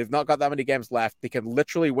 They've not got that many games left. They can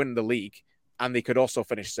literally win the league, and they could also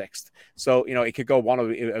finish 6th. So it could go one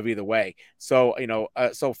of either way. So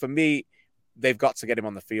so for me, they've got to get him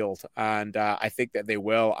on the field, and I think that they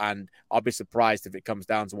will, and I'll be surprised if it comes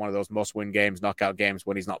down to one of those must-win games, knockout games,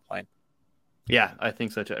 when he's not playing. Yeah, I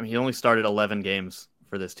think so too. I mean, he only started 11 games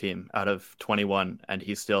for this team out of 21, and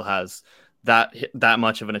he still has that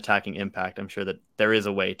much of an attacking impact. I'm sure that there is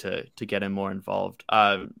a way to get him more involved.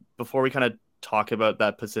 Before we kind of talk about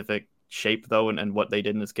that Pacific shape, though, and what they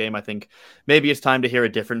did in this game, I think maybe it's time to hear a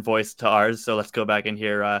different voice to ours, so let's go back and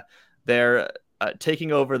hear their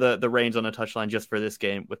taking over the reins on the touchline just for this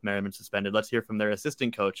game with Merriman suspended. Let's hear from their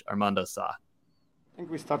assistant coach, Armando Sa. I think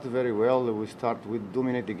we started very well. We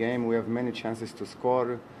dominate the game. We have many chances to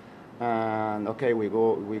score. And okay, we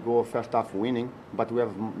go first half winning, but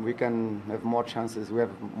we can have more chances. We have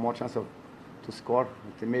more chance to score.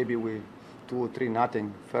 Maybe we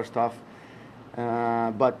 2-3-0 first half.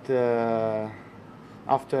 But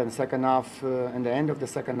after the second half, in the end of the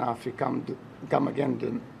second half, we come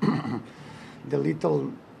again the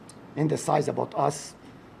little indecisive about us.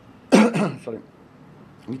 Sorry,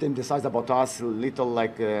 little indecisive about us. Little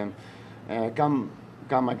come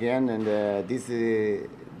again, and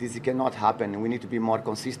this cannot happen. We need to be more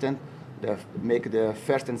consistent. Make the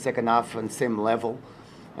first and second half on same level.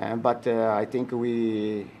 But I think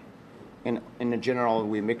in general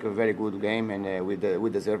we make a very good game, and we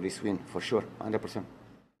deserve this win for sure, 100%.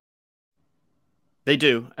 They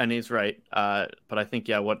do, and he's right. But I think,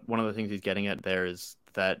 one of the things he's getting at there is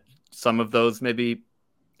that some of those maybe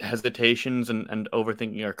hesitations and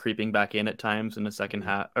overthinking are creeping back in at times in the second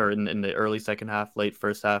half, or in the early second half, late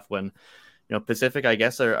first half, when Pacific, I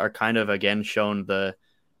guess, are kind of again shown the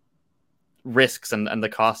risks and the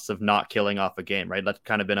costs of not killing off a game, right? That's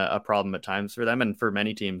kind of been a problem at times for them and for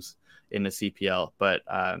many teams in the CPL. But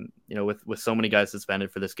with so many guys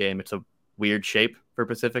suspended for this game, it's a weird shape for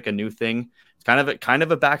Pacific, a new thing. It's kind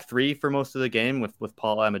of a back three for most of the game with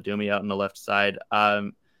Paul Amadumi out on the left side.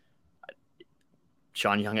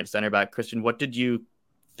 Sean Young at center back. Kristian, what did you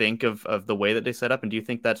think of the way that they set up? And do you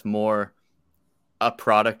think that's more a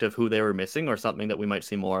product of who they were missing or something that we might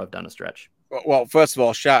see more of down the stretch? Well, first of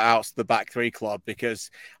all, shout outs to the back three club,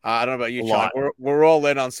 because I don't know about you, Charlie. We're all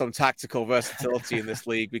in on some tactical versatility in this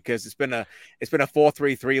league, because it's been a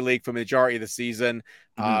 4-3-3 league for the majority of the season.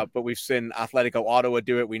 But we've seen Atlético Ottawa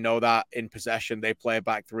do it. We know that in possession they play a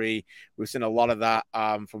back three. We've seen a lot of that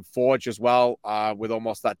from Forge as well, with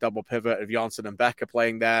almost that double pivot of Janssen and Becker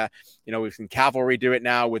playing there. We've seen Cavalry do it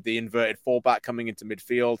now with the inverted fullback coming into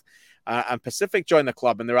midfield. And Pacific joined the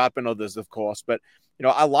club, and there have been others, of course, but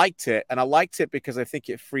I liked it, and I liked it because I think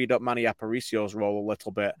it freed up Manny Aparicio's role a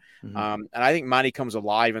little bit. And I think Manny comes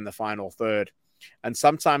alive in the final third. And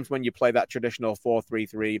sometimes when you play that traditional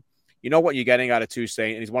 4-3-3, you know what you're getting out of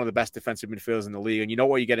Toussaint, and he's one of the best defensive midfielders in the league. And you know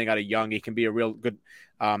what you're getting out of Young. He can be a real good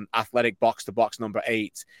athletic box-to-box number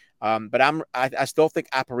 8. But I still think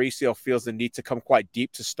Aparicio feels the need to come quite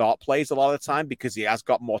deep to start plays a lot of the time, because he has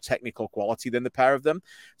got more technical quality than the pair of them.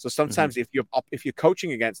 So sometimes if you're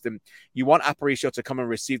coaching against him, you want Aparicio to come and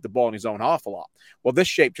receive the ball in his own half a lot. Well, this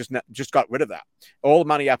shape just got rid of that. All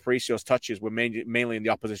Manny Aparicio's touches were mainly in the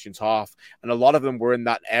opposition's half, and a lot of them were in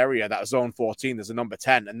that area, that zone 14. There's a number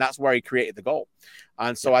 10, and that's where he created the goal.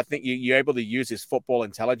 And so I think you're able to use his football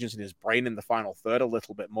intelligence and his brain in the final third a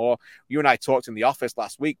little bit more. You and I talked in the office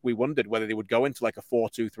last week. We wondered whether they would go into like a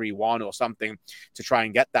 4-2-3-1 or something to try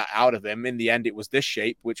and get that out of him. In the end, it was this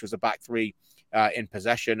shape, which was a back three in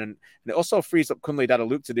possession. And it also frees up Kunle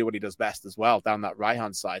Dadaluk to do what he does best as well, down that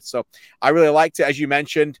right-hand side. So I really liked it. As you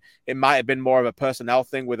mentioned, it might have been more of a personnel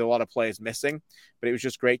thing with a lot of players missing, but it was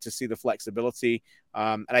just great to see the flexibility.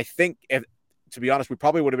 And I think to be honest, we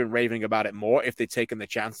probably would have been raving about it more if they'd taken the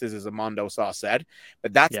chances, as Armando Sarr said.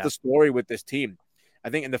 But that's the story with this team. I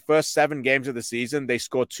think in the first 7 games of the season, they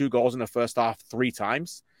scored 2 goals in the first half 3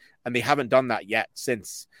 times, and they haven't done that yet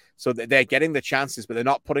since. So they're getting the chances, but they're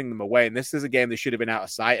not putting them away. And this is a game they should have been out of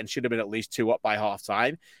sight and should have been at least 2 up by half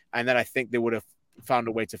time. And then I think they would have found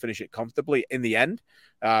a way to finish it comfortably. In the end,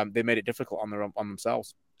 they made it difficult on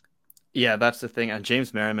themselves. Yeah, that's the thing. And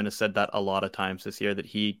James Merriman has said that a lot of times this year, that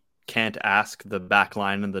he can't ask the back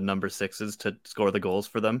line and the number 6s to score the goals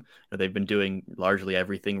for them. They've been doing largely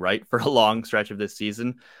everything right for a long stretch of this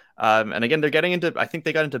season. And again, I think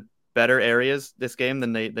they got into better areas this game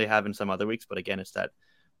than they have in some other weeks. But again, it's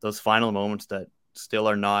those final moments that still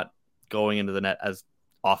are not going into the net as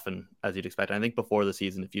often as you'd expect. And I think before the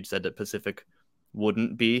season, if you'd said that Pacific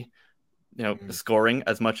wouldn't be, scoring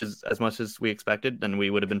as much as we expected, then we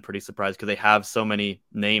would have been pretty surprised, because they have so many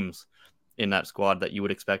names in that squad that you would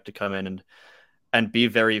expect to come in and be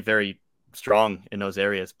very, very strong in those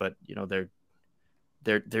areas. But they're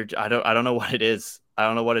I don't know what it is. I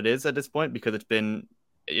don't know what it is at this point, because it's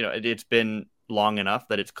been long enough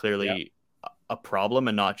that it's clearly a problem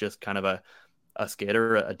and not just kind of a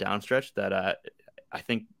skater, a downstretch that I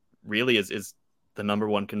think really is the number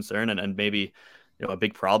one concern and maybe a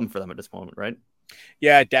big problem for them at this moment, right?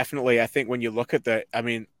 Yeah, definitely. I think when you look at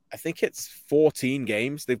I think it's 14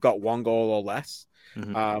 games they've got 1 goal or less,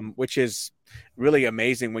 which is really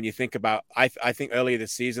amazing when you think about. I think earlier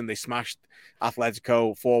this season they smashed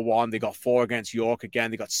Atlético 4-1. They got 4 against York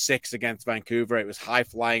again. They got 6 against Vancouver. It was high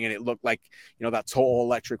flying, and it looked like that total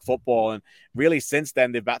electric football. And really, since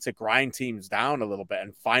then they've had to grind teams down a little bit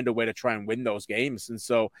and find a way to try and win those games. And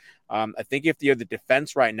so I think if you're the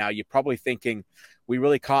defense right now, you're probably thinking, we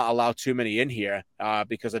really can't allow too many in here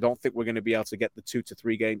because I don't think we're going to be able to get the 2 to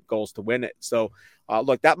 3 game goals to win it. So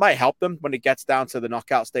look, that might help them when it gets down to the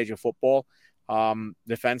knockout stage of football.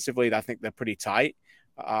 Defensively, I think they're pretty tight.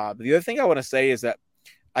 But the other thing I want to say is that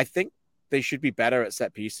I think they should be better at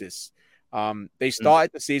set pieces. They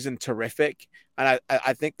started the season terrific, and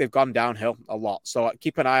I think they've gone downhill a lot. So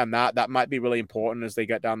keep an eye on that. That might be really important as they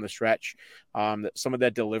get down the stretch. That some of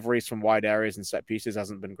their deliveries from wide areas and set pieces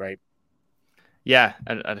hasn't been great. Yeah,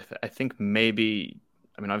 I think maybe,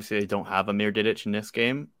 obviously they don't have Amir Didic in this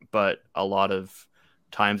game, but a lot of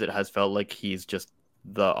times it has felt like he's just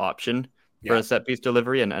the option for a set piece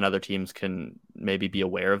delivery, and other teams can maybe be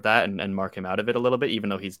aware of that and mark him out of it a little bit. Even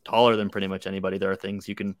though he's taller than pretty much anybody, there are things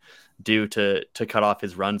you can do to cut off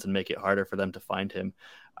his runs and make it harder for them to find him.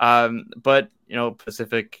 But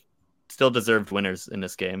Pacific still deserved winners in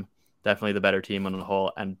this game. Definitely the better team on the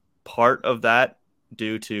whole, and part of that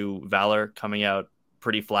due to Valor coming out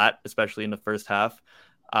pretty flat, especially in the first half.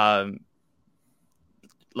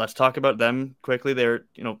 Let's talk about them quickly. They're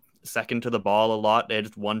second to the ball a lot. They had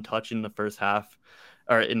just one touch in the first half,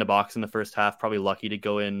 or in the box in the first half. Probably lucky to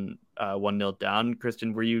go in 1-0 down.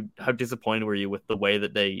 Kristian, how disappointed were you with the way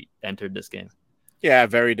that they entered this game? Yeah,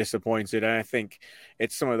 very disappointed. And I think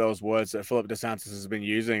it's some of those words that Philip DeSantis has been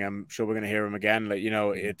using. I'm sure we're going to hear him again. Like,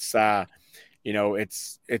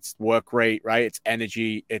 it's work rate, right? It's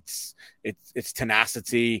energy, it's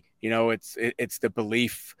tenacity, it's the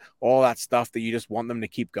belief, all that stuff that you just want them to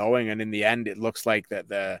keep going. And in the end, it looks like that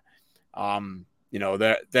they're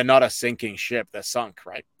not a sinking ship, they're sunk,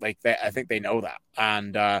 right? Like I think they know that.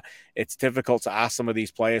 And it's difficult to ask some of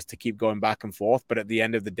these players to keep going back and forth. But at the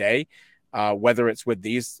end of the day, whether it's with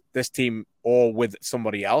this team or with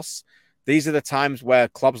somebody else, these are the times where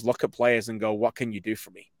clubs look at players and go, what can you do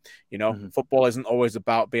for me? Football isn't always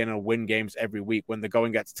about being able to win games every week. When the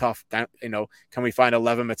going gets tough, can we find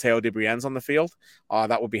 11 Mateo de Briennes on the field?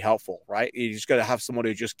 That would be helpful, right? You just got to have someone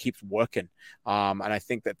who just keeps working. And I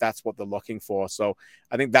think that's what they're looking for. So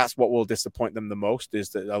I think that's what will disappoint them the most,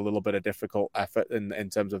 is a little bit of difficult effort in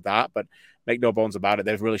terms of that. But make no bones about it,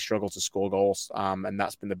 they've really struggled to score goals. And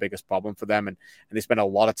that's been the biggest problem for them. And they spend a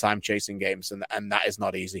lot of time chasing games, and that is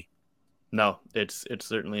not easy. No, it's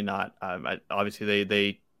certainly not. Obviously,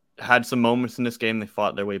 they had some moments in this game. They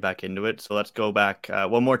fought their way back into it. So let's go back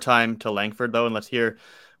one more time to Langford, though, and let's hear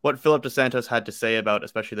what Philip DeSantis had to say about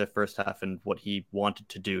especially the first half and what he wanted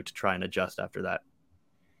to do to try and adjust after that.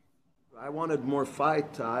 I wanted more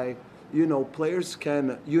fight. Players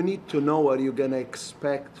you need to know what you're going to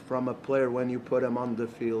expect from a player when you put him on the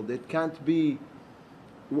field. It can't be,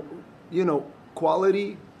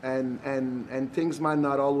 quality and things might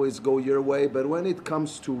not always go your way, but when it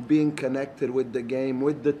comes to being connected with the game,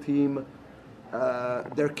 with the team,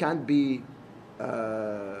 there can't be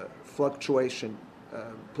fluctuation.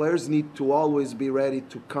 Players need to always be ready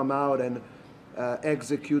to come out and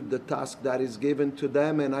execute the task that is given to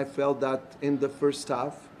them, and I felt that in the first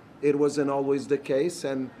half it wasn't always the case.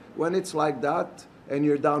 And when it's like that and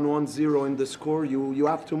you're down 1-0 in the score, you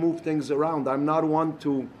have to move things around. I'm not one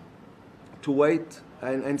to wait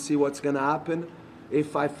and see what's going to happen.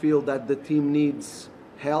 If I feel that the team needs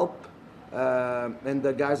help and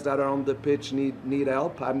the guys that are on the pitch need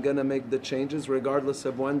help, I'm going to make the changes regardless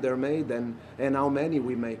of when they're made and how many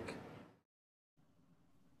we make.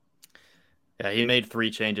 Yeah, he made 3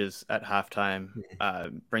 changes at halftime,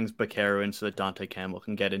 brings Bakero in so that Dante Campbell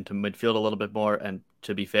can get into midfield a little bit more. And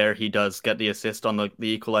to be fair, he does get the assist on the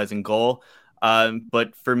equalizing goal.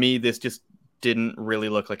 But for me, this just didn't really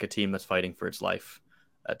look like a team that's fighting for its life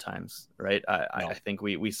at times, right? I think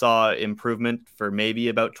we saw improvement for maybe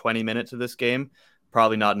about 20 minutes of this game,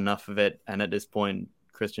 probably not enough of it. And at this point,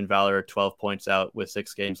 Kristian Valor 12 points out with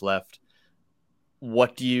 6 games left.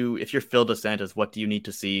 If you're Phil DeSantis, what do you need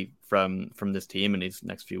to see from this team in these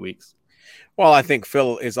next few weeks? Well, I think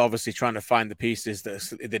Phil is obviously trying to find the pieces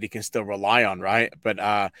that he can still rely on, right?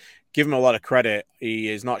 But give him a lot of credit. He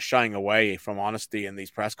is not shying away from honesty in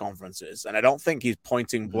these press conferences. And I don't think he's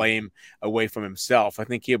pointing blame away from himself. I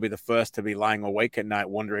think he'll be the first to be lying awake at night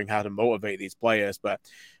wondering how to motivate these players. But,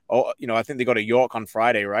 I think they got to York on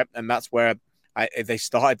Friday, right? And that's where they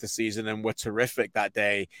started the season and were terrific that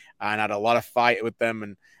day and had a lot of fight with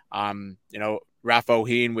them. And, Rafa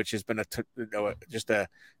O'Heen, which has been just a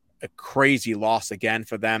crazy loss again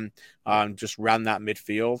for them, just ran that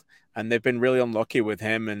midfield. And they've been really unlucky with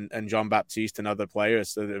him and John Baptiste and other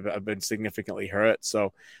players that have been significantly hurt.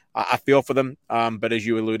 So I feel for them. But as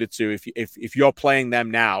you alluded to, if you're playing them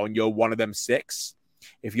now and you're one of them 6,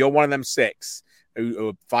 who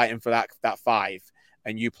are fighting for that 5,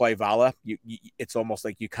 and you play Valor, it's almost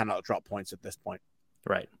like you cannot drop points at this point.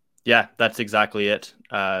 Right. Yeah, that's exactly it.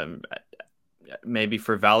 Maybe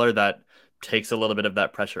for Valor, that takes a little bit of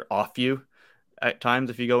that pressure off you at times.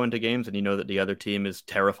 If you go into games and you know that the other team is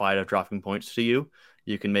terrified of dropping points to you,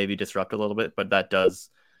 you can maybe disrupt a little bit, but that does,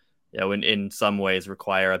 in some ways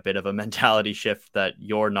require a bit of a mentality shift that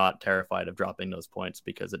you're not terrified of dropping those points,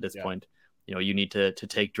 because at this point, you need to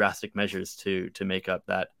take drastic measures to make up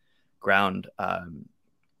that ground.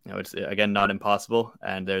 It's again not impossible,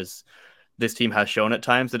 and this team has shown at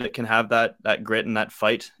times that it can have that grit and that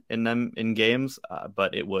fight in them in games,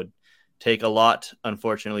 but it would take a lot,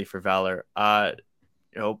 unfortunately, for Valor.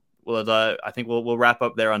 I think we'll wrap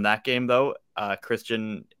up there on that game, though.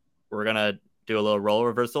 Kristian, we're gonna do a little role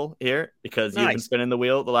reversal here because you've been spinning the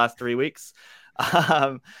wheel the last 3 weeks.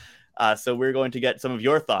 So we're going to get some of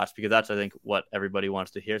your thoughts because that's, I think, what everybody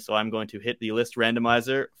wants to hear. So I'm going to hit the list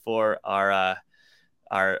randomizer for our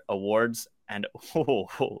awards. And all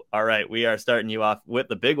right, we are starting you off with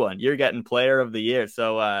the big one. You're getting Player of the Year.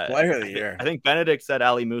 So Player of the Year. I think Benedict said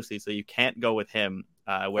Ali Musi, so you can't go with him.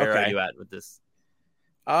 Where are you at with this?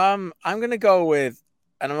 I'm gonna go with,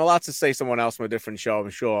 and I'm allowed to say someone else from a different show, I'm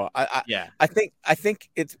sure. I think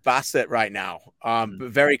it's Bassett right now.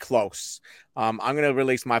 But very close. I'm gonna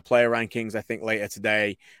release my player rankings, I think, later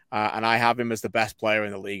today. And I have him as the best player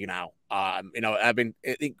in the league now. I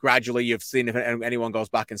think gradually you've seen, if anyone goes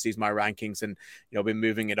back and sees my rankings, and been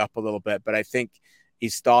moving it up a little bit, but I think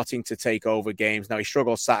he's starting to take over games. Now he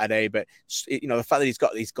struggled Saturday, but the fact that he's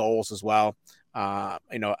got these goals as well. I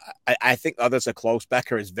think others are close.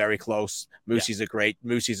 Becker is very close. Musi's a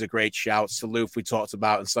great shout. Saloof we talked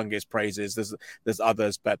about and sung his praises. There's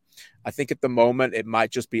others, but I think at the moment it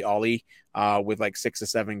might just be Ollie with like 6 or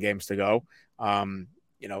 7 games to go.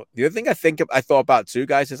 The other thing I thought about too,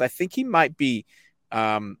 guys, is I think he might be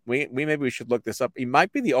maybe we should look this up. He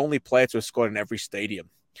might be the only player to have scored in every stadium.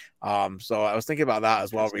 So I was thinking about that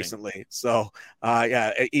as well recently. So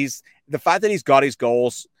he's the fact that he's got his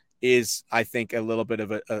goals is, I think, a little bit of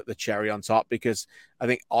the cherry on top, because I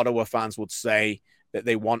think Ottawa fans would say that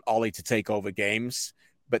they want Ollie to take over games,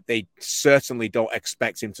 but they certainly don't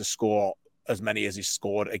expect him to score as many as he's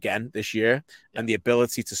scored again this year, and the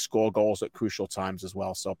ability to score goals at crucial times as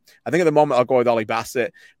well. So I think at the moment I'll go with Ollie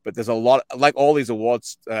Bassett, but there's a lot, like all these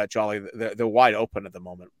awards, Charlie, they're wide open at the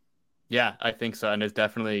moment. Yeah, I think so. And there's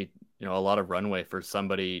definitely, a lot of runway for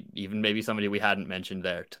somebody, even maybe somebody we hadn't mentioned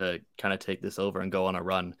there, to kind of take this over and go on a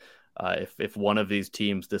run. If one of these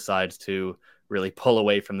teams decides to really pull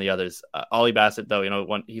away from the others. Ollie Bassett, though,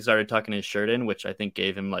 when he started tucking his shirt in, which I think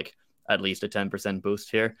gave him like at least a 10% boost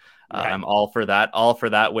here. I'm all for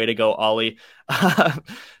that. Way to go, Ollie.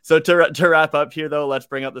 So to wrap up here, though, let's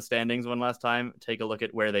bring up the standings one last time. Take a look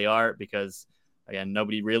at where they are, because again,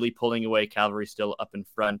 nobody really pulling away. Cavalry still up in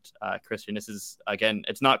front. Kristian, this is, again,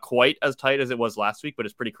 it's not quite as tight as it was last week, but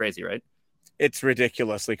it's pretty crazy, right? It's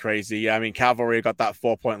ridiculously crazy. I mean, Cavalry got that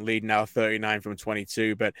 4-point lead now, 39 from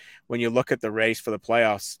 22. But when you look at the race for the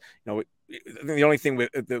playoffs, the only thing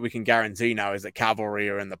that we can guarantee now is that Cavalry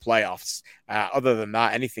are in the playoffs. Other than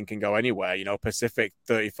that, anything can go anywhere. Pacific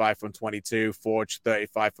 35 from 22, Forge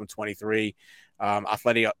 35 from 23.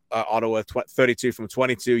 Atlético Ottawa 32 from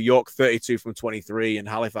 22, York 32 from 23, and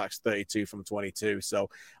Halifax 32 from 22. So,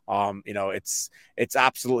 it's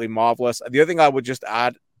absolutely marvelous. The other thing I would just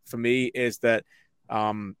add for me is that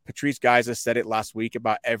Patrice Geyser said it last week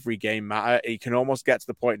about every game matter. You can almost get to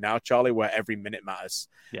the point now, Charlie, where every minute matters.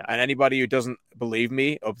 Yeah. And anybody who doesn't believe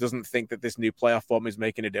me or doesn't think that this new playoff form is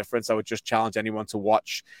making a difference, I would just challenge anyone to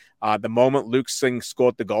watch the moment Luke Singh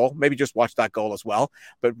scored the goal. Maybe just watch that goal as well.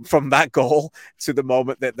 But from that goal to the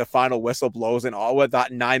moment that the final whistle blows in Ottawa,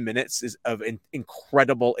 that 9 minutes is of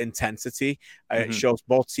incredible intensity. It shows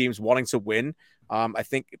both teams wanting to win. I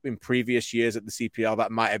think in previous years at the CPL,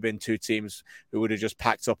 that might have been two teams who would have just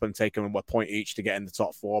packed up and taken a point each to get in the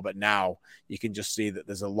top 4. But now you can just see that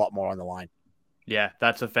there's a lot more on the line. Yeah,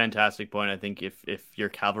 that's a fantastic point. I think if you're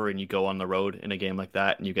Cavalry and you go on the road in a game like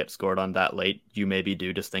that and you get scored on that late, you maybe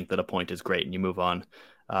do just think that a point is great and you move on.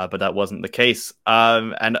 But that wasn't the case.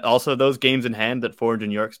 And also those games in hand that Forge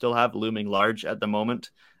and York still have looming large at the moment.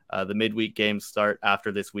 The midweek games start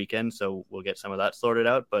after this weekend, so we'll get some of that sorted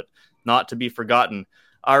out, but not to be forgotten.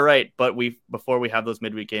 All right, but before we have those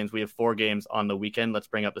midweek games, we have 4 games on the weekend. Let's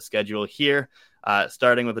bring up the schedule here,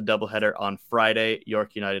 starting with a doubleheader on Friday,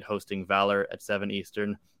 York United hosting Valor at 7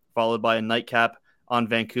 Eastern, followed by a nightcap on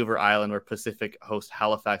Vancouver Island, where Pacific host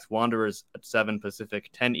Halifax Wanderers at 7 Pacific,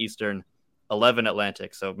 10 Eastern, 11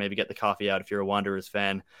 Atlantic, so maybe get the coffee out if you're a Wanderers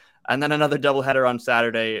fan. And then another doubleheader on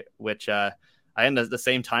Saturday, which... and the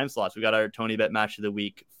same time slots. We got our Tony Bet match of the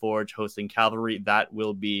week, Forge hosting Cavalry. That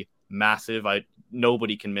will be massive.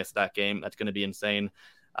 Nobody can miss that game. That's going to be insane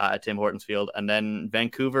at Tim Hortons Field. And then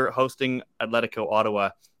Vancouver hosting Atlético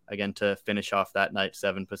Ottawa, again, to finish off that night,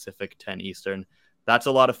 7 Pacific, 10 Eastern. That's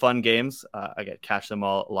a lot of fun games. I get catch them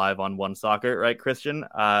all live on OneSoccer, right,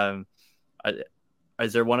 Kristian?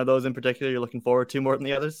 Is there one of those in particular you're looking forward to more than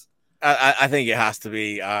the others? I think it has to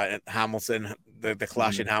be Hamilton. the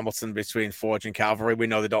clash in Hamilton between Forge and Cavalry. We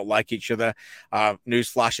know they don't like each other.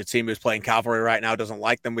 Newsflash, a team who's playing Cavalry right now doesn't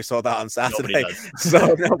like them. We saw that on Saturday. Nobody does.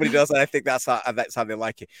 So nobody does. And I think that's how they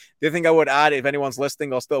like it. The other thing I would add, if anyone's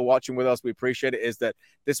listening or still watching with us, we appreciate it, is that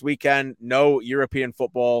this weekend, no European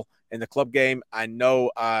football in the club game and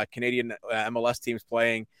no Canadian MLS teams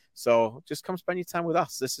playing. So just come spend your time with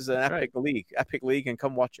us. This is an epic league, and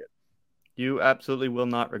come watch it. You absolutely will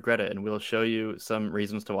not regret it, and we'll show you some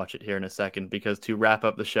reasons to watch it here in a second, because to wrap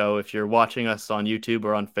up the show, if you're watching us on YouTube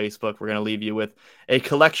or on Facebook, we're going to leave you with a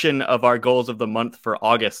collection of our goals of the month for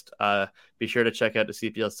August. Be sure to check out the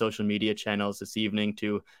CPL social media channels this evening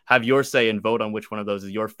to have your say and vote on which one of those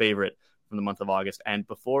is your favorite from the month of August. And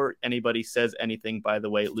before anybody says anything, by the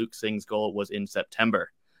way, Luke Singh's goal was in September,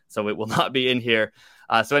 so it will not be in here.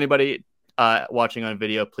 So anybody watching on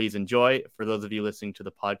video, please enjoy. For those of you listening to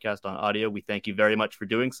the podcast on audio, we thank you very much for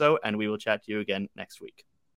doing so, and we will chat to you again next week.